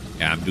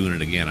 Yeah, I'm doing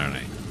it again, aren't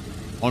I?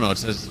 Oh no, it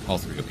says all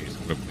three. Okay, so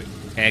we're going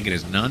to tag it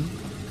as none.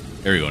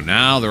 There we go.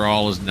 Now they're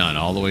all as none,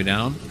 all the way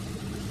down.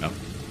 Yep.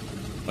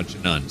 Bunch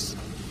of nuns.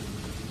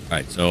 All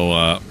right,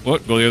 so go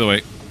the other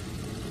way.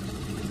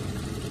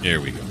 There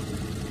we go.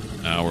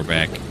 Now we're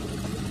back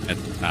at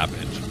the top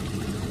edge.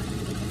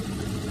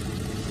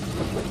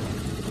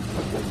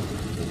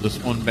 Pull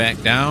this one back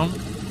down.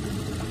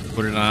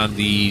 Put it on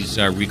these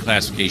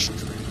reclassification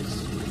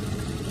tracks.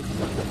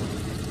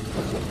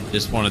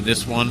 This one and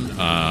this one.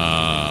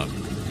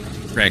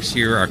 Two tracks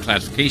here are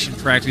classification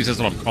tracks. That's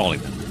what I'm calling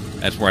them.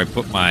 That's where I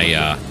put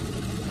my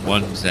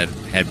ones that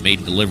had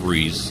made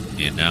deliveries,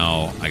 and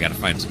now I got to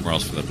find somewhere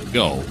else for them to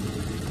go.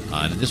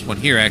 And this one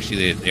here,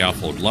 actually, they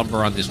offload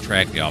lumber on this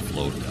track. They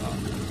offload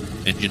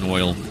engine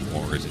oil,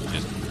 or is it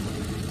just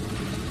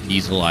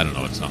diesel? I don't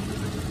know. It's something.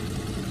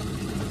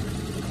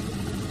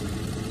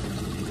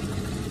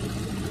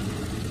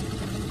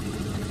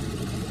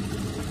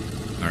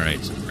 All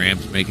right, so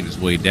Graham's making his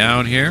way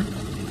down here.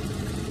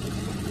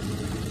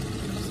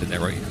 Said that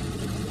right?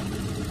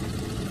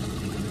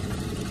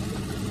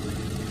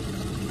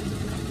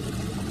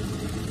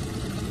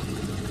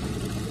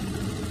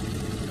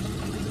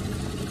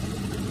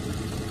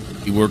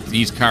 He worked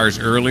these cars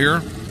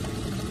earlier.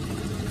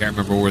 Can't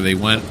remember where they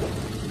went,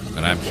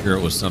 but I'm sure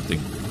it was something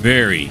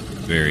very,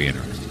 very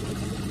interesting.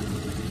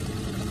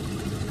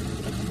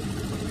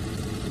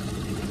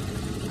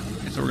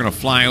 Okay, so we're going to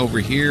fly over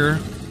here.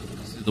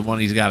 This is the one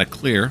he's got to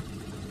clear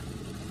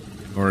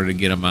in order to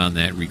get him on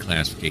that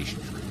reclassification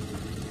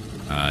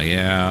train.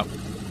 Yeah.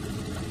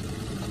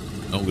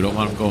 No, we don't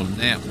want him going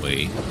that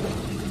way.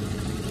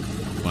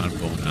 We want him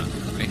going on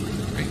right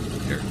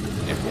there.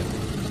 There we go.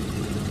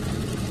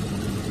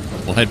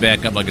 We'll head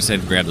back up, like I said,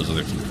 and grab those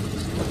other two.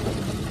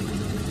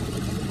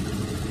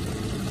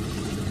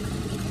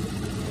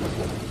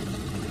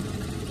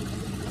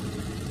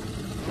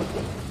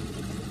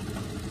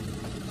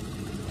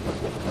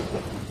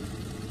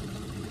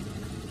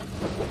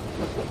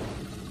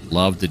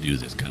 Love to do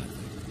this kind of thing.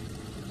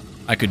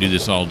 I could do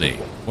this all day.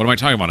 What am I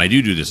talking about? I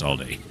do this all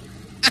day.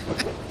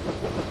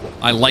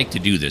 I like to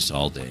do this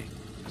all day.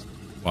 Just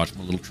watch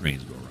my little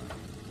trains go around.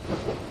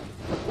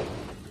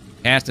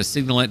 Passed a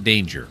signal at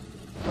danger.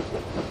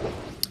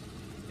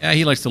 Yeah,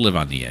 he likes to live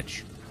on the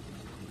edge.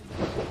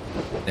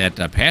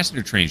 That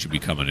passenger train should be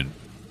coming in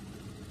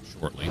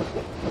shortly.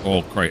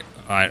 Oh, Christ.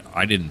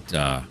 I didn't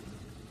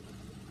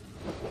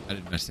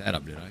mess that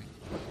up, did I?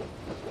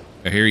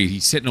 I hear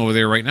he's sitting over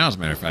there right now, as a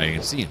matter of fact. I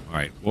can see him. All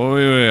right.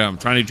 Wait. I'm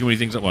trying to do too many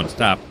things at once.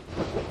 Stop.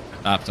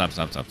 Stop. Is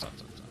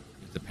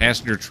the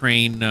passenger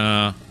train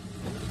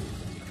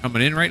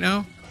coming in right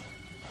now?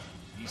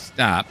 He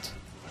stopped.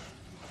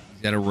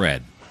 He's at a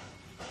red.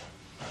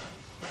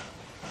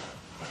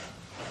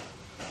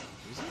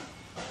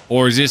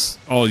 Or is this...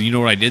 Oh, you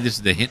know what I did? This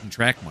is the Hinton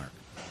track mark.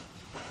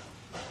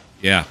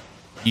 Yeah.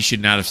 He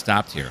should not have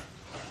stopped here.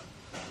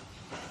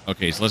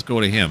 Okay, so let's go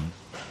to him.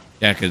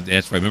 Yeah, because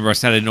that's right. Remember I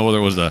said I didn't know whether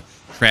it was a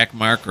track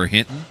mark or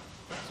Hinton?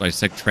 So I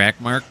said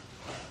track mark.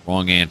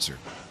 Wrong answer.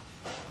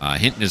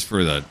 Hinton is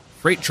for the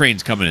freight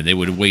trains coming in. They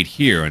would wait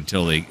here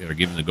until they are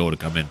given the go to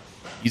come in.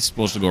 He's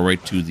supposed to go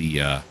right to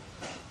the...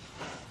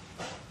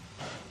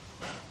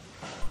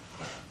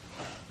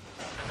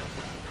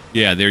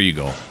 Yeah, there you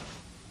go.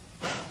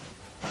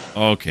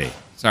 Okay.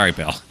 Sorry,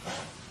 pal.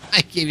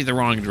 I gave you the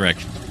wrong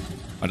direction.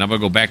 But I'm going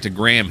to go back to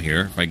Graham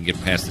here, if I can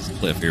get past this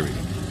cliff. Here we go.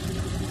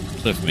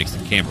 Cliff makes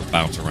the camera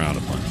bounce around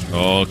a bunch.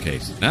 Okay,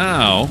 so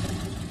now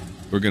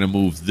we're going to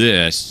move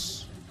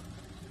this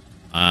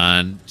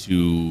on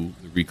to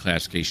the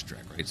reclassification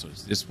track, right? So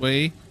it's this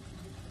way,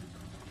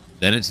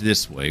 then it's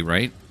this way,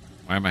 right?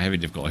 Why am I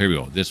having difficulty? Here we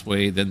go. This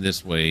way, then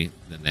that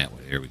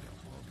way. Here we go.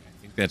 Okay,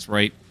 I think that's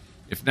right.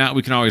 If not,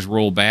 we can always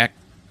roll back.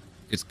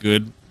 It's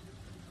good.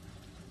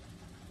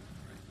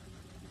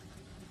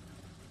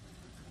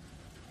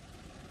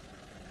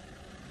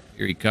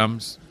 Here he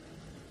comes.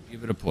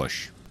 Give it a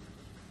push.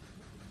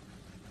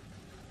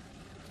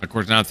 Of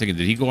course, now I'm thinking,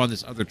 did he go on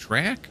this other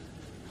track?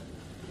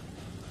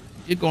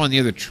 He did go on the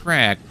other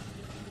track.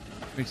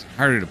 It makes it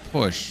harder to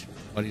push,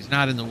 but he's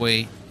not in the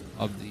way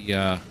of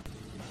the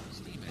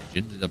steam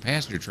engine. The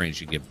passenger train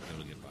should be able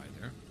to get by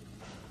there.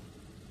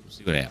 We'll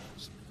see what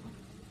happens.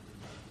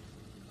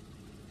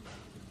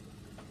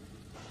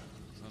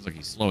 Sounds like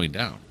he's slowing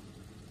down.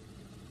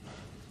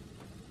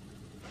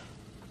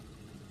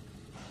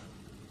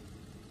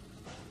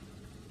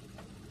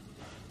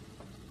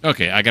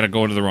 Okay, I got to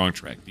go into the wrong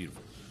track.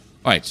 Beautiful.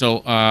 All right,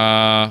 so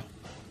I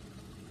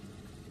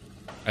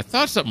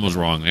thought something was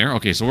wrong there.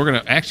 Okay, so we're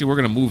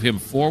gonna move him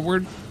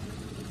forward,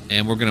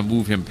 and we're gonna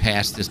move him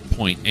past this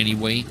point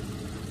anyway,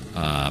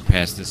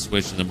 past this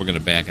switch, and then we're gonna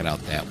back it out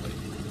that way.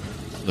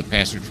 So the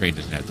passenger train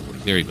doesn't have to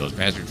wait. There he goes.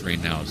 Passenger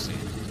train now is saying,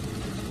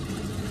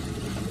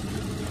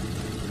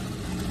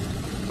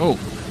 "Oh,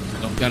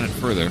 don't got it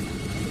further."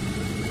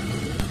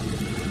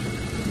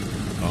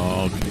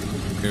 Okay,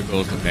 here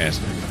goes the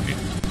passenger train.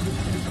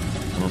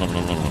 Go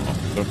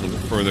a little bit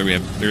further. We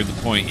haven't cleared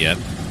the point yet.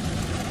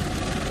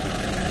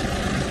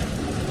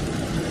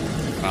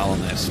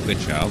 Following that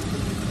switch out.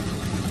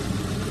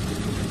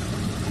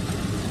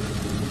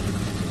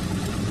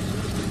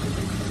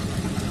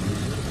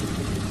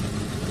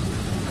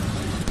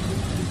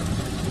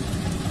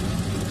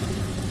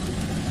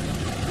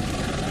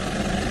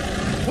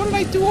 What did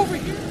I do over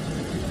here?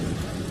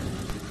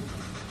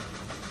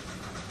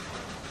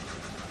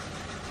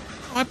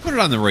 Oh, I put it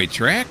on the right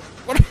track.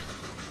 What?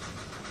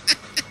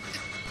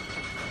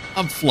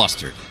 I'm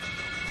flustered.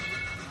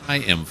 I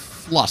am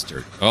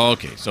flustered.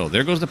 Okay, so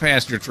there goes the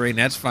passenger train.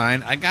 That's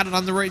fine. I got it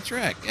on the right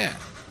track. Yeah.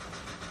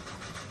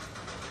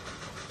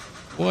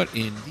 What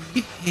in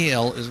the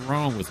hell is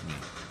wrong with me?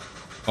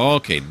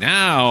 Okay,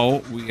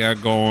 now we are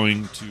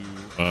going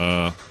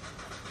to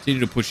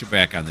continue to push it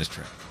back on this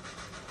track.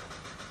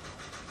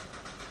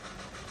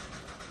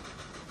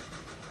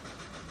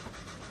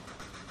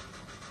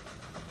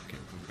 Okay,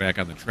 push back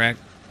on the track.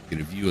 Get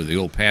a view of the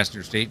old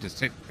passenger station.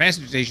 The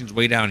passenger station's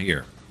way down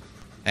here.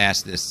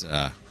 Past this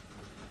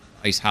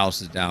ice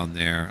house is down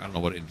there. I don't know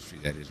what industry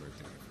that is right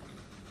there.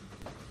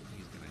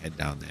 He's gonna head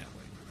down that way.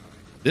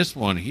 Right. This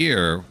one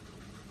here,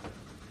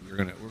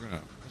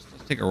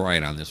 let's take a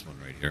ride on this one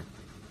right here.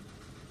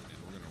 And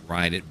we're gonna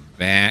ride it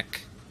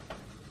back as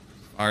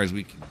far as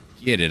we can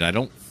get it. I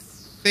don't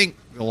think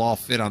they'll all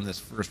fit on this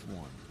first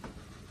one.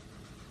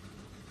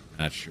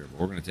 Not sure, but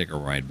we're gonna take a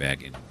ride back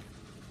anyway.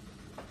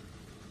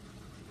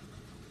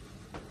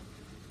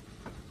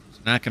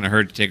 Not going to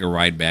hurt to take a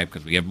ride back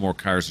because we have more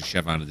cars to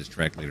shove onto this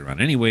track later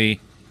on anyway.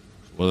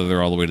 So whether they're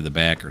all the way to the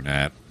back or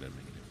not, doesn't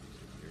make a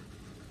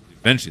difference.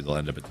 Eventually, they'll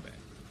end up at the back.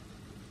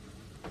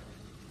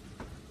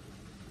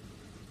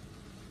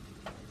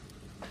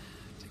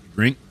 Take a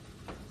drink.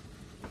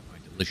 My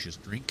delicious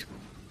drink.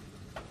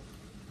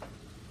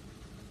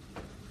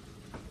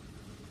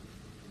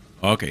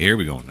 Okay, here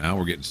we go. Now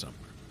we're getting somewhere.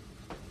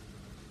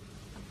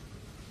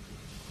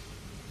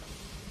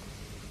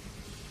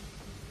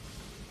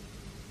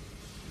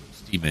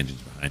 Steam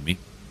engines behind me.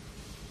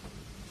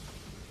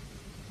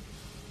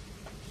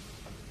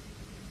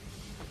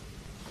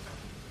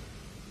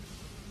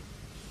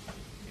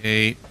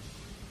 Okay.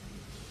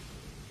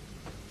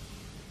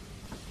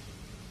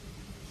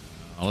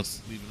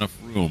 Let's leave enough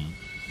room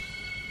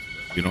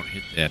so that we don't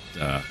hit that.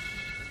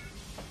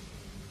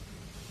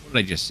 What did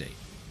I just say?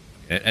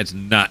 That's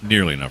not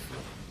nearly enough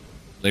room.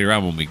 Later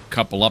on, when we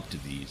couple up to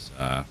these,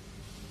 we're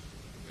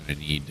going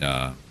to need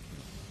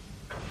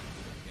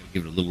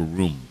give it a little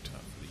room to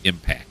the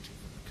impact,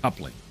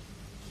 coupling.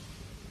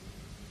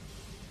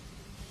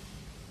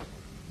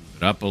 Move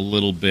it up a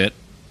little bit.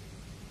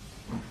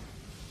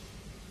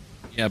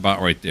 Yeah,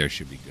 about right there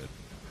should be good.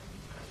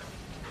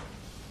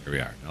 Here we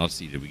are. Now let's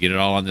see. Did we get it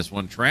all on this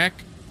one track?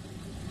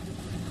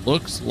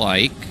 Looks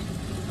like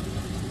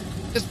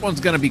this one's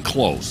going to be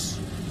close.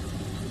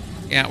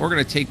 Yeah, we're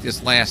going to take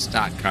this last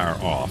stock car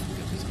off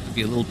because it's going to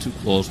be a little too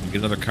close. We get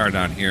another car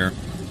down here.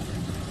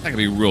 It's not going to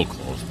be real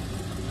close.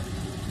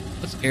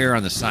 Let's err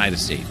on the side of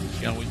safety,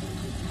 shall we?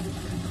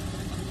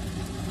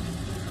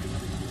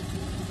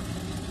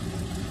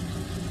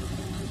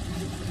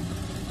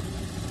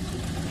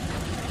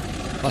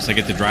 Plus, I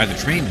get to drive the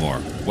train more.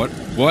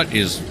 What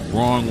is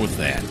wrong with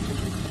that?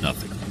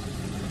 Nothing.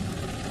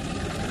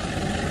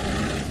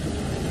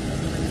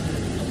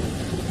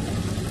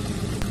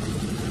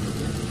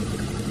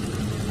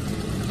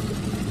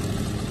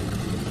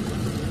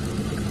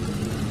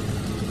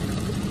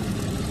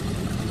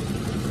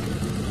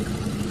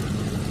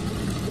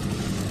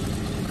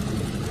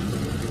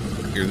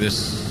 Hear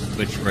this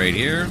switch right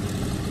here.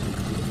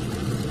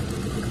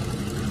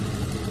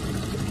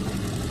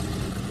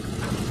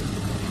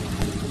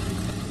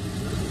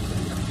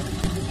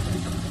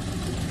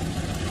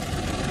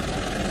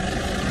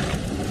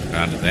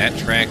 Onto that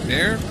track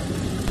there.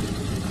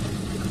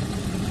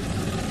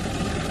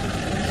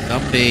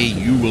 Someday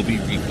you will be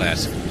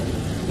reclassified.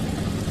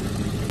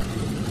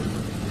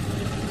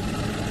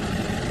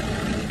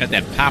 Got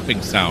that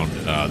popping sound.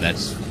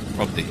 That's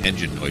from the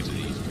engine noise of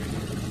these.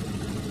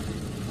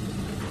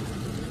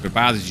 If it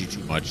bothers you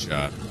too much,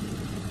 this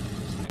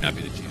may not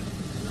be the channel.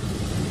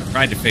 I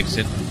tried to fix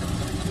it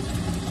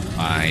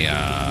by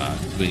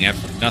doing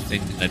absolutely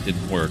nothing, and that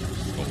didn't work.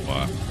 So,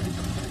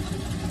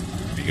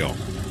 there you go.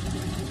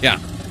 Yeah,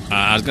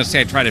 I was going to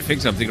say I tried to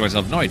fix it. I'm thinking to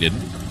myself, no, I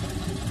didn't.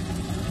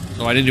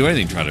 So I didn't do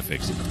anything trying to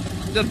fix it.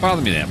 It doesn't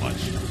bother me that much.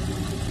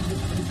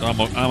 So I'm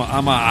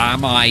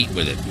all right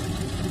with it.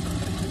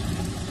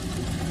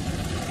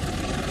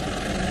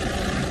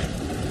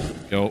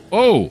 Go.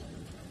 Oh,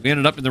 we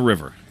ended up in the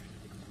river.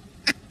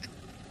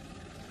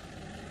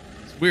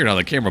 It's weird how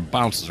the camera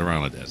bounces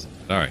around like this.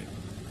 All right.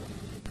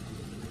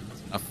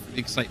 That's enough for the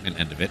excitement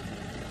end of it.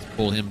 Let's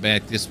pull him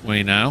back this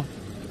way now.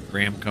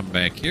 Graham, come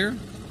back here.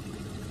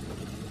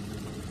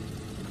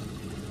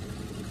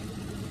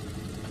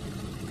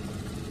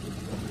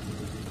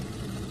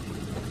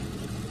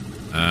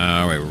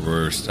 All right,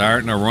 we're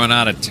starting to run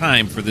out of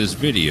time for this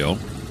video.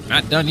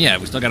 Not done yet.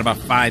 We still got about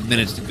 5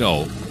 minutes to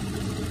go.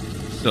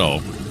 So,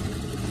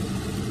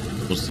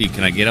 We'll see.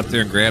 Can I get up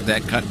there and grab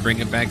that cut and bring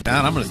it back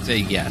down? I'm going to say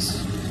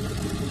yes.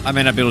 I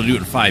may not be able to do it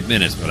in 5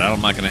 minutes, but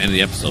I'm not going to end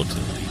the episode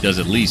till he does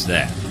at least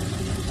that.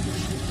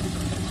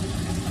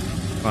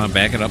 Come on,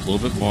 back it up a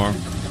little bit more.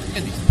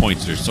 And these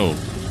points are so...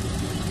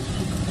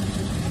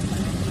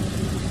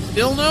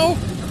 Still no?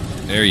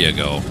 There you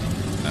go. All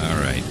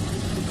right.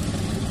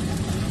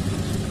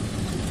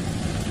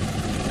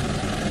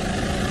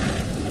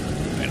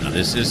 All right, now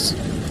this is...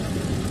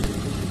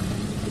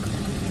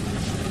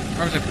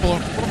 How was I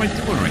pulling? What am I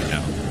doing right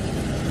now?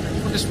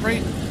 Doing this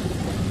right?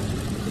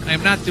 I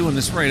am not doing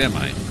this right, am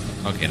I?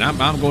 Okay, now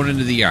I'm going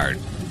into the yard.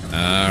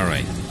 All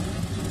right.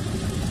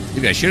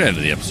 Maybe I should end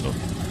the episode.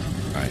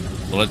 All right.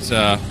 So let's,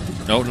 no.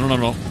 That's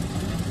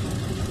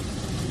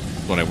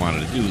what I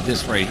wanted to do,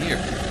 this right here.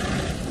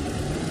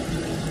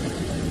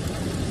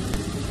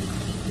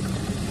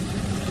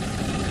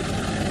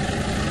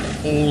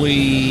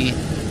 Holy,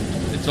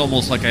 it's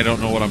almost like I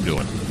don't know what I'm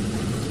doing.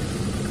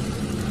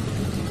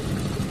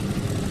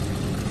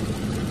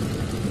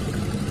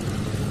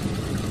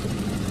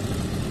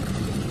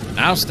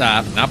 Now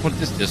stop. Now put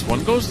this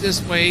one goes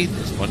this way.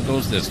 This one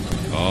goes this way.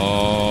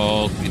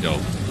 Oh, doke.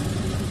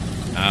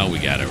 Now we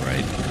got it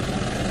right.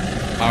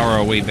 Power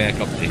our way back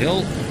up the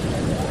hill.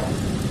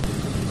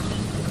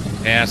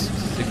 Pass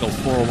signal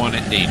 401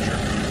 at danger.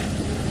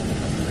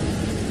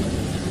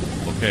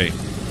 Okay.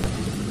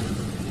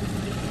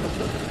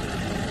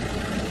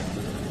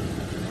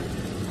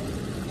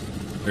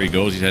 There he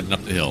goes. He's heading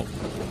up the hill.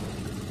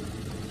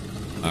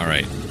 All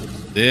right.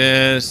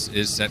 This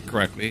is set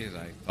correctly, as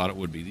I thought it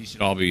would be. These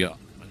should all be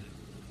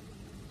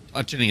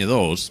touch any of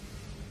those.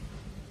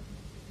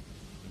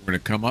 We're going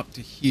to come up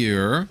to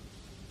here.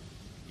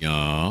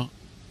 Yeah.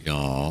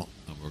 And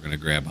we're going to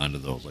grab onto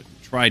those like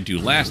we tried to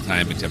last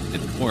time, except it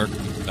didn't work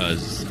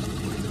because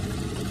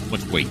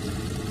much weight.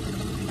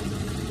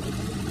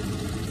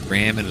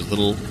 Ram and his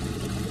little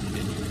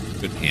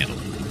couldn't handle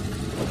it.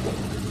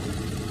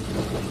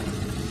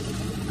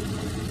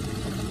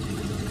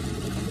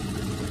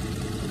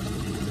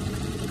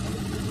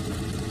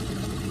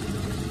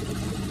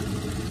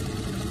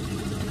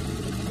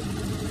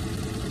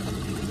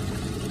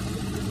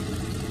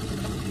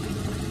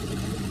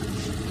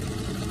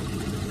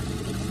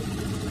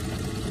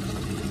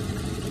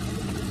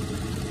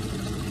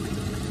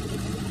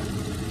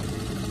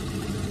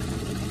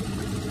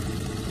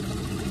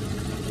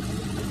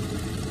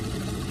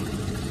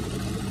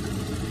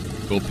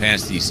 Go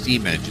past these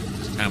steam engines.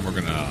 This time we're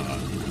gonna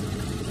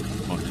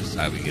on this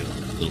side we get a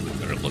little bit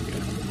better look at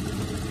it.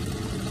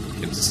 You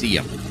can see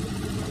them.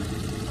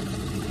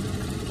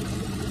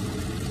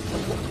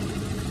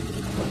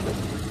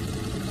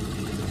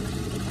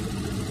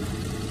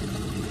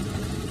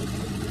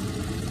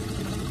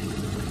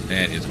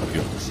 That is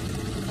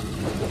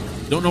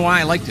beautiful. Don't know why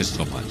I like this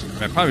so much.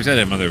 I probably said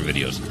it in other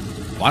videos.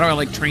 Why do I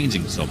like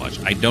Trainzing so much?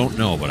 I don't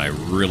know, but I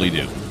really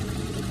do.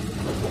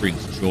 It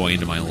brings joy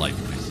into my life.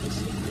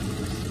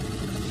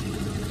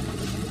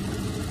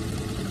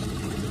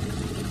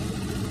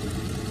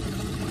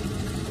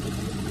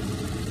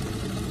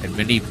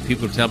 Many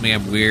people tell me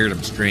I'm weird,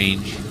 I'm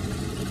strange.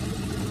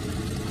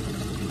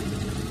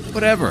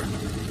 Whatever.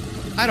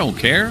 I don't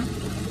care.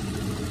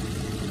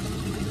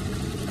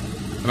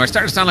 Am I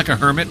starting to sound like a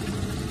hermit?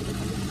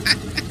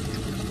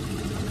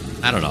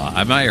 I don't know.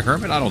 Am I a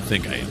hermit? I don't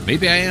think I am.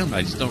 Maybe I am.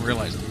 I just don't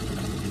realize it.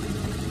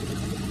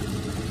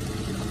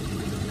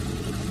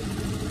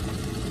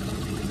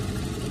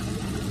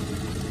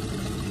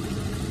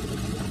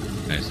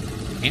 Nice.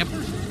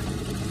 Campers?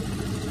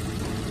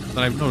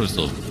 But I've noticed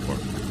those before.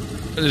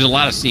 There's a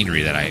lot of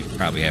scenery that I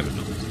probably haven't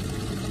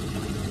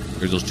noticed.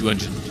 There's those two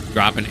engines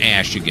dropping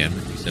ash again,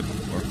 like we said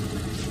before.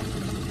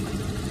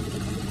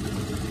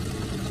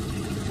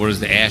 Where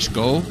does the ash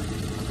go?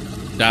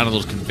 Down to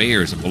those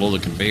conveyors, and below the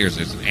conveyors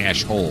there's an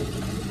ash hole.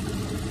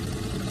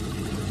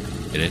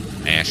 Get it?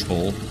 An ash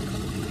hole.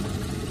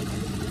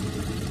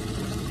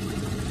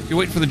 If you're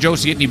waiting for the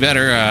jokes to get any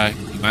better,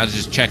 you might as well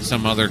just check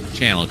some other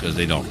channel, because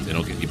they don't get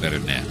any better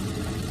than that.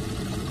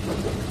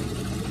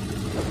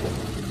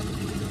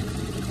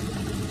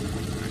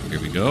 Here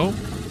we go.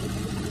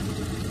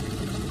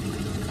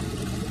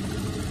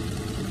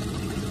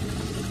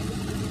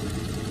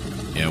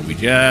 Yeah, we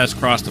just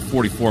crossed the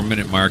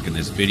 44-minute mark in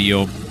this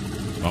video.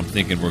 So I'm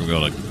thinking we're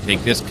going to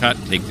take this cut,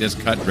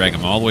 drag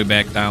them all the way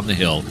back down the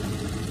hill,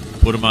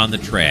 put them on the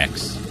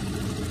tracks,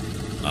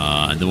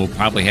 and then we'll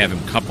probably have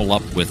him couple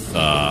up with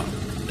the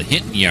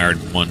Hinton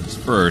Yard ones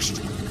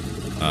first,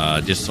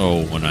 just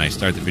so when I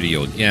start the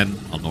video again,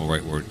 I'll know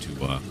right where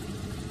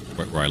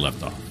I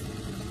left off.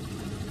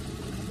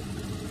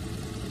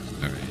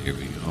 All right, here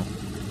we go.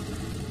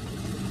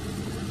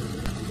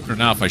 I don't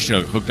know if I should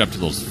have hooked up to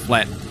those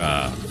flat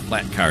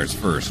cars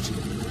first.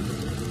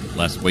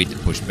 Less weight to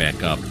push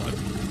back up, but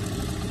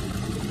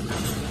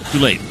too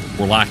late.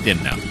 We're locked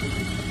in now.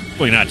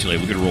 Well, not too late.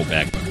 We're going to roll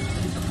back, but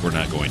we're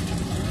not going to.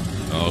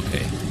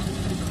 Okay.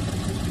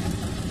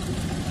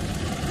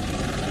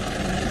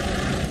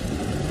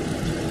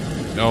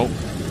 Go.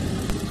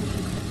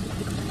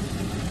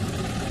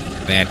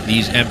 Back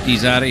these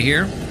empties out of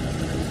here.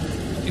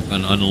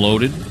 been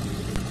unloaded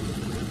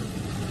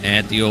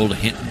at the old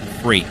Hinton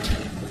Freight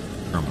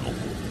Terminal.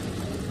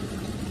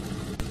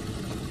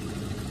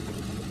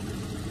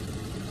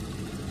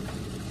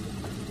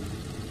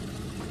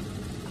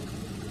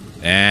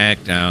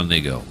 Back down they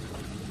go.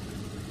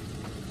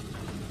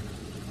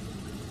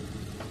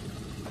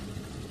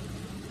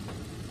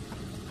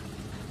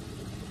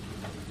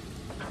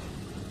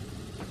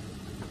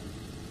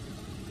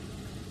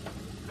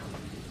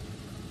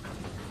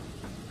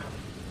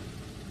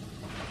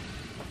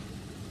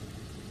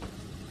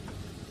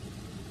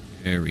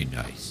 Very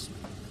nice.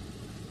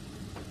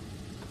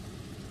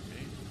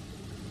 Okay.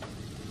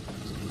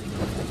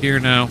 Here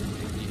now,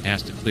 he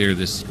has to clear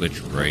this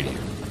switch right here.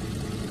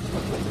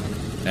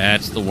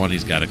 That's the one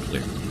he's got to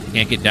clear.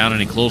 Can't get down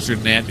any closer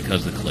than that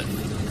because of the cliff.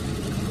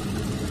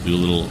 Do a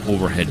little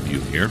overhead view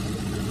here.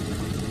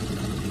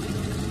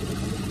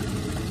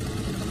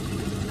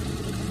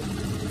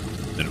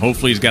 Then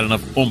hopefully he's got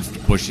enough oomph to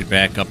push it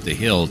back up the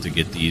hill to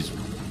get this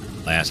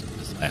last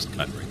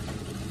cut right there.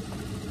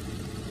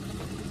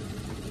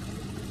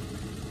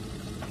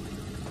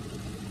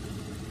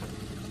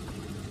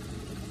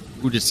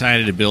 Who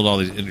decided to build all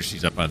these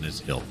industries up on this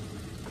hill?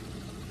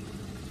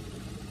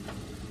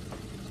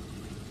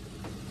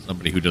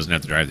 Somebody who doesn't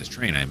have to drive this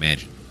train, I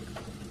imagine.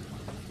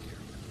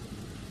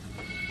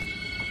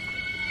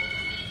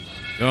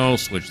 Go,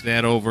 switch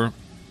that over. A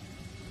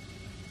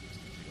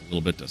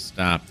little bit to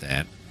stop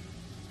that.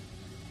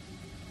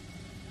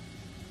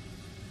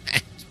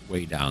 It's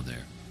way down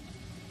there.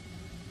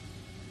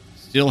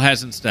 Still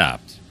hasn't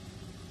stopped.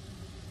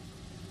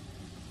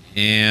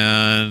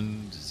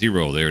 And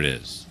 0, there it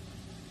is.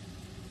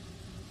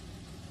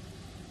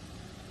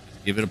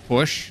 Give it a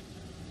push.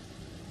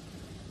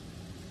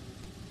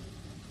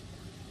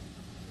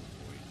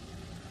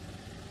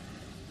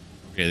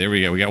 Okay, there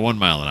we go. We got 1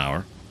 mile an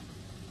hour.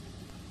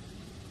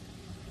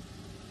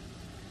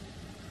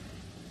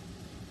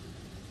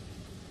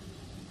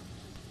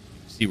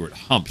 See where it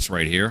humps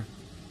right here.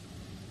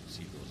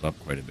 See, it goes up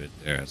quite a bit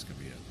there. That's gonna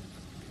be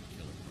a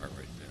killer part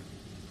right there.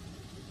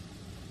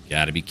 You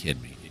gotta be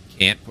kidding me. It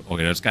can't.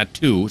 Okay, it's got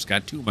 2. It's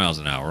got 2 miles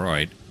an hour. All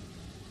right.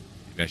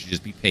 Maybe I should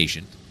just be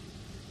patient.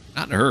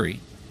 Not in a hurry.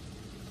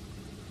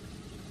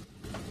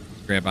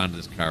 Let's grab onto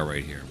this car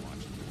right here and watch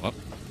it go up.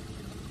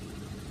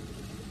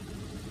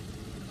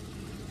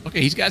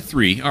 Okay, he's got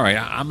 3. All right,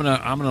 I'm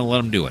gonna let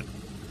him do it.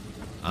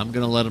 I'm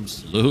gonna let him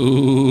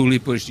slowly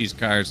push these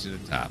cars to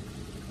the top.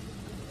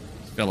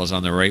 This fella's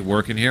on the right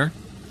working here.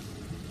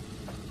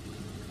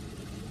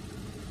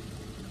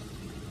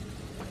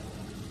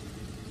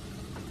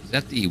 Is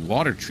that the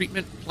water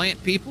treatment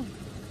plant people?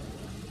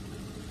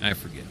 I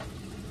forget.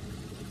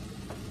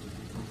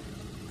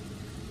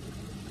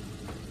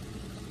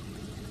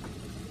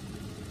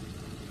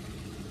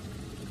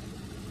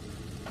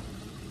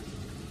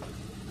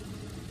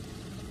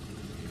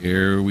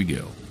 Here we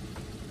go.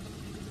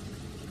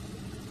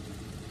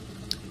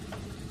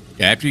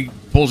 Yeah, after he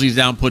pulls these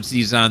down, puts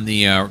these on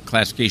the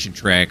classification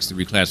tracks, the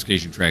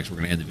reclassification tracks, we're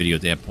going to end the video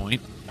at that point.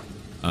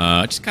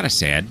 Just kind of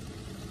sad.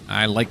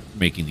 I like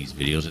making these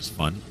videos. It's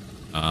fun.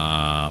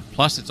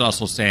 Plus, it's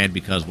also sad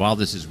because while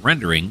this is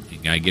rendering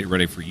and I get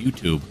ready for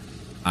YouTube,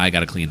 I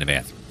got to clean the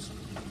bathrooms.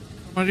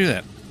 I want to do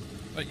that.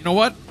 But you know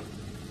what?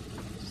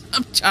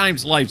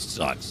 Sometimes life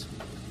sucks.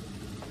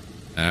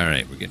 All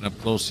right, we're getting up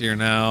close here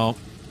now.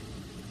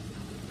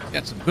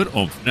 Got some good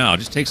oomph now. It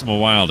just takes them a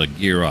while to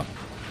gear up.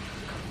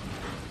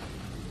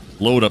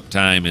 Load up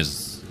time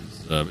is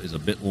a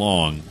bit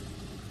long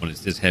when it's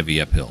this heavy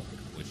uphill,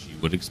 which you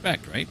would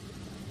expect, right?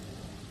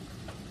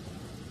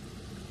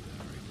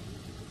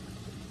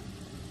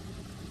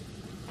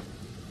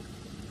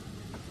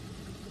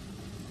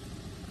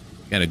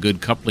 Got a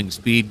good coupling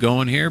speed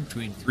going here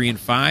between 3 and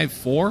 5,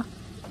 4.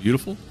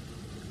 Beautiful.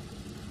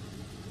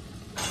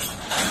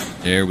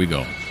 There we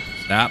go.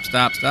 Stop,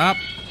 stop, stop.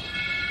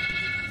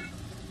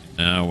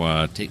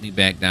 Now, take me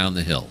back down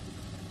the hill.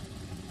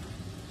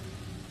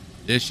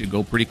 This should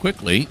go pretty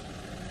quickly.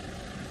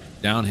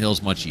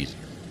 Downhill's much easier.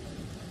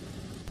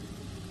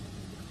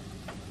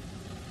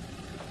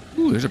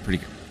 Ooh, there's a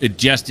pretty... It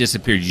just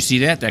disappeared. Did you see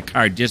that? That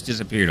car just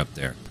disappeared up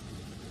there.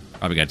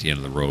 Probably got to the end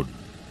of the road.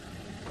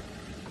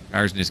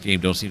 Cars in this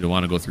game don't seem to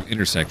want to go through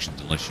intersections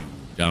unless you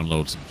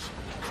download some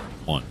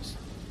ones.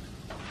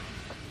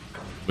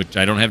 Which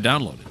I don't have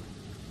downloaded.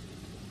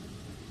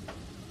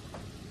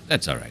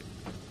 That's all right.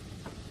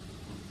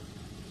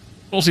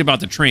 Mostly about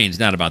the trains,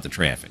 not about the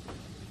traffic.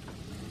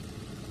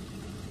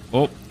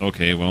 Oh,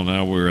 okay. Well,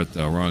 now we're at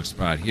the wrong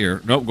spot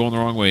here. Nope, going the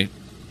wrong way.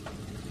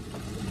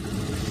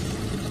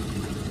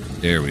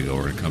 There we go.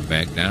 We're going to come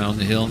back down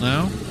the hill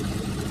now.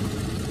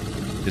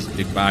 This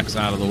big box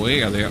out of the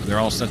way. They're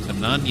all set to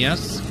none?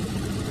 Yes.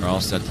 They're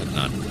all set to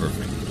none.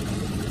 Perfect.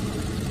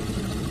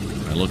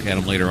 When I look at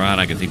them later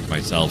on, I can think to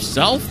myself,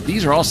 Self,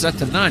 these are all set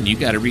to none. You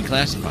got to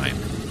reclassify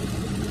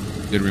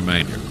them. Good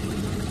reminder.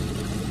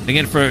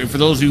 Again, for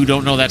those who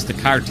don't know, that's the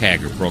Car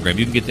Tagger program.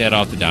 You can get that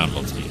off the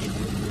download station.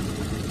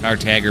 Car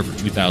Tagger for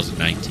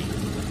 2019.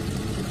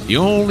 The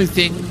only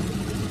thing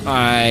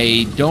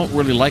I don't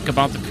really like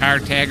about the car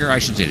tagger, I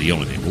shouldn't say the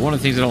only thing, but one of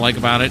the things I don't like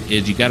about it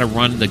is you got to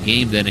run the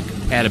game then in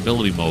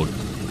compatibility mode,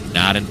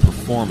 not in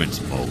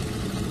performance mode.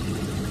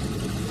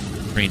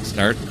 Train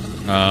start.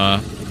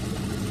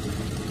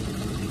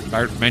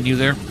 Start menu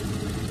there.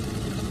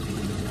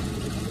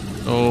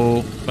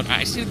 So, but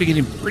I seem to be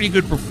getting pretty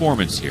good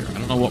performance here. I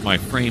don't know what my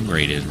frame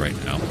rate is right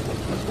now.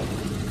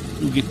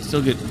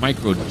 Still get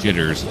micro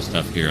jitters and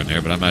stuff here and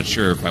there, but I'm not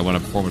sure if I went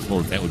on performance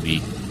mode if that would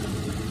be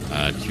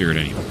cured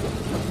anyway.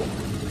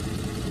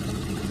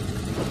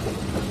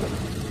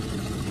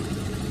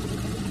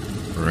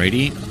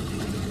 Alrighty.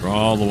 For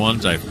all the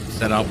ones I've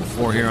set out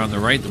before here on the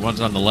right, the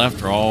ones on the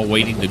left are all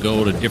waiting to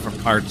go to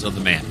different parts of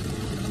the map.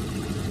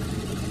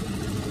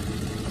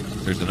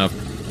 There's enough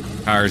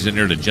cars in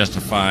there to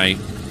justify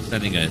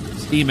sending a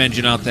steam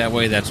engine out that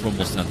way. That's when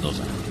we'll send those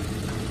out.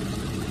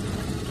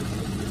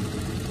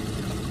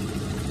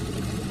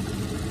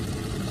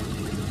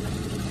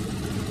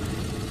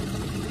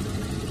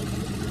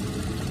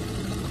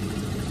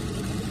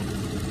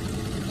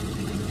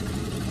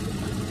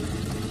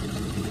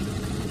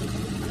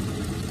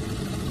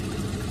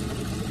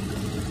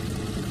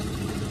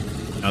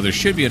 Now, there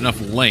should be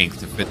enough length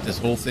to fit this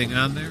whole thing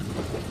on there.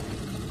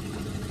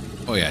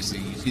 Oh, yeah. See,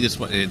 you see this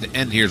one? The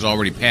end here is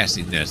already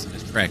passing this, and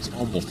this track's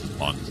almost as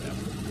long as that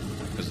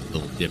one. There's a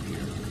little dip here.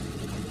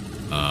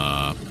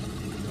 Oh,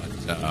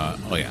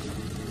 yeah.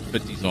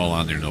 Fit these all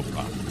on there, no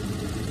problem.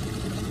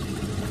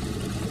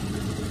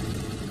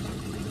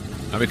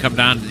 Now we come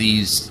down to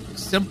these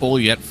simple,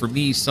 yet for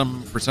me,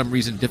 for some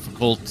reason,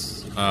 difficult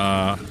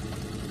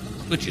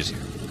switches here.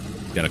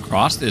 You got to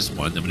cross this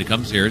one, then when it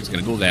comes here, it's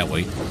going to go that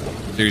way.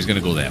 There, he's going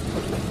to go that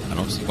way. I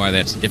don't see why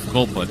that's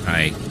difficult, but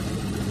I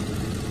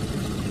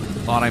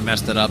thought I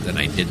messed it up, then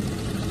I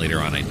didn't. Later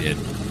on, I did.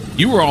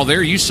 You were all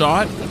there. You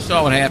saw it. You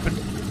saw what happened.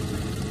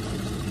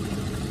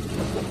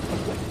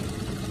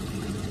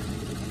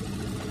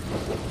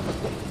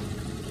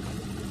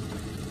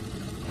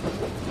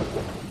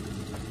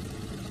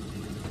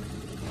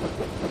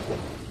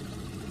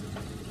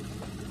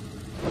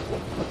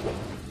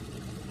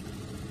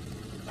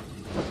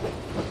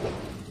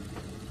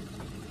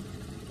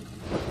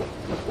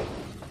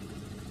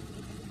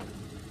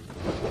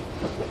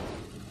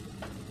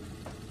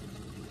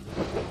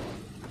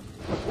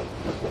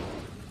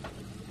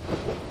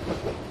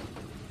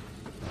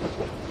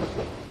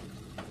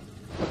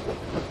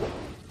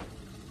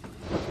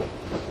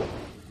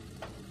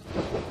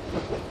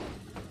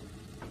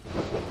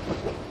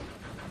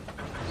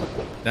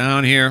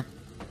 Down here.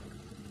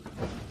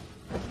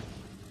 My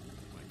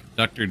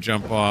conductor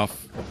jump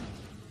off.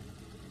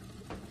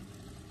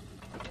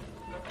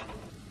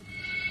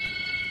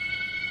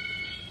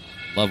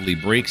 Lovely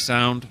brake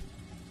sound.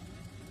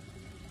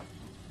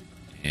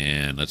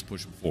 And let's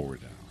push him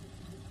forward now.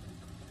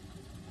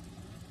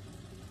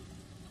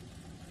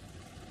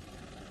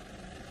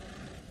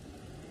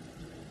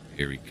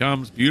 Here he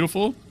comes.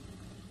 Beautiful.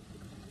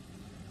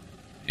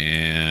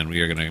 And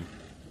we are going to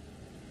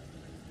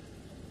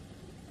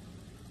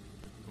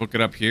hook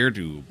it up here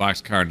to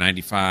boxcar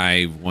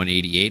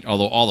 95188.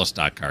 Although all the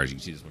stock cars, you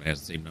can see this one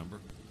has the same number.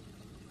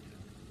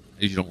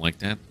 I usually don't like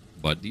that,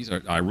 but these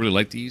are, I really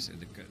like these,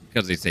 and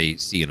because they say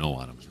C&O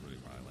on them, is really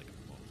why I like them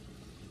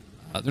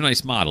most. They're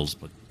nice models,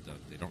 but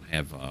they don't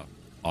have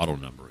auto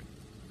numbering.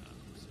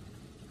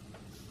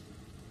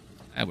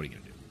 What are you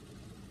gonna do?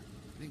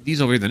 I think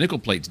these over here, the nickel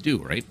plates do,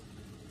 right?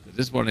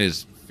 This one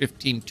is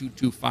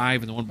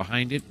 15225, and the one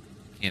behind it,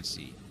 can't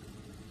see,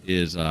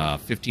 is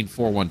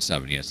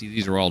 15417. Yeah, see,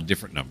 these are all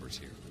different numbers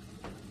here.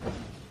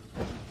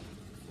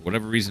 For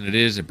whatever reason it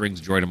is, it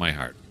brings joy to my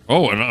heart.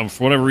 Oh, and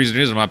for whatever reason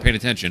it is, I'm not paying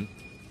attention.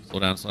 Slow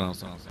down, slow down,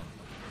 slow down, slow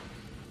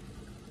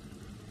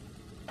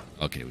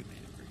down. Okay, we made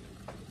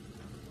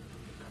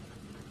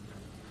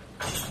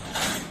it.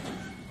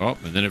 Oh,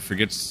 and then it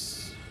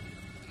forgets.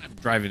 I'm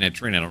driving that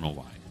train, I don't know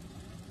why.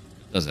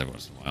 It does that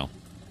once in a while.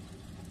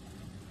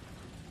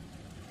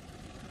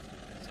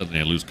 Suddenly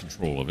I lose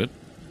control of it.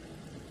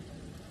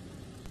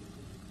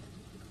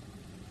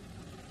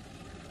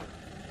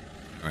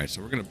 All right,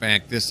 so we're going to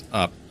back this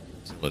up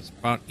until it's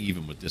about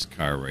even with this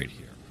car right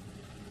here.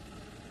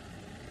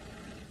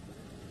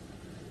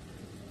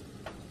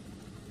 There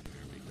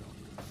we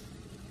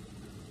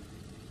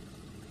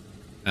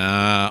go.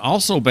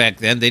 Also back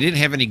then, they didn't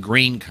have any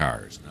grain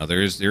cars. Now,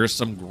 there is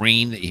some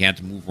grain that you had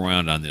to move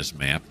around on this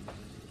map.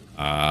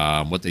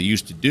 What they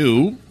used to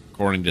do,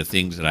 according to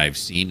things that I've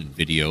seen in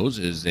videos,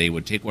 is they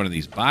would take one of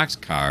these box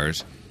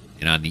cars,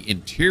 and on the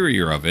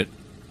interior of it,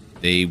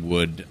 they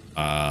would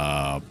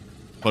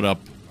put up,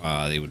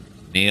 they would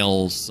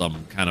nail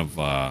some kind of,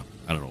 I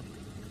don't know,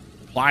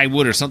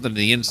 plywood or something to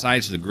the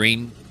inside so the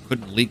grain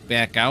couldn't leak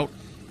back out,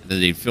 and then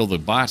they'd fill the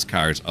box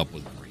cars up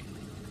with grain.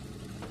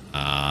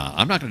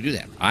 I'm not going to do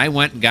that. I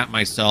went and got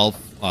myself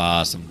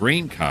some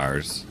grain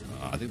cars.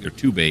 I think they're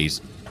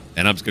 2-bays,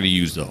 and I'm just going to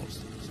use those.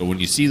 So when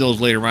you see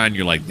those later on,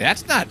 you're like,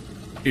 that's not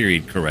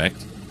period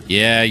correct.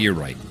 Yeah, you're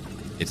right.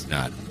 It's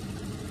not.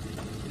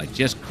 I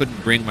just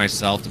couldn't bring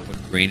myself to put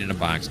grain in a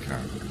boxcar.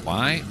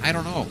 Why? I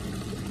don't know.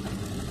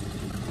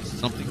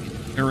 something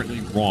inherently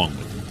wrong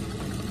with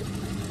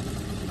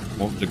it.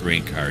 Both the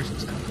grain cars and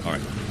stuff. All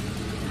right.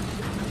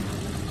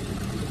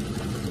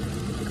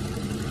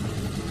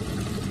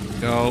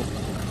 Go.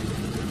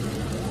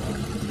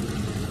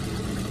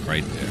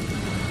 Right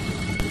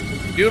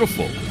there.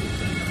 Beautiful.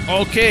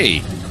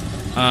 Okay.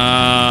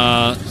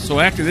 So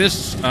after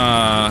this,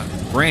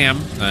 Graham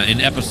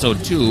in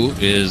episode 2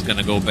 is going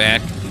to go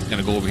back. He's going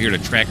to go over here to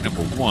track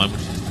number 1,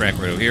 which is this track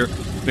right over here.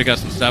 Pick up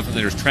some stuff, and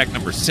then there's track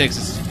number 6.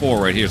 This is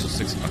 4 right here, so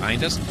 6 is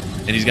behind us.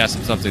 And he's got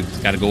some stuff that's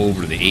got to go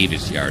over to the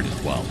Avis yard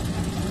as well.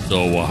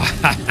 So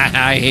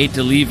I hate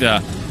to leave you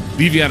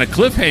on a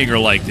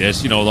cliffhanger like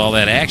this, with all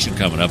that action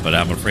coming up, but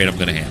I'm afraid I'm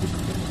going to have to.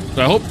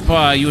 So I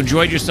hope you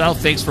enjoyed yourself.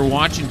 Thanks for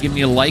watching. Give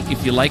me a like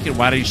if you like it.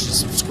 Why don't you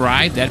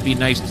subscribe? That'd be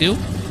nice too.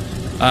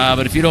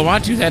 But if you don't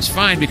want to, that's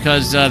fine,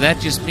 because that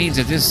just means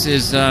that this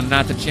is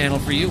not the channel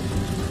for you.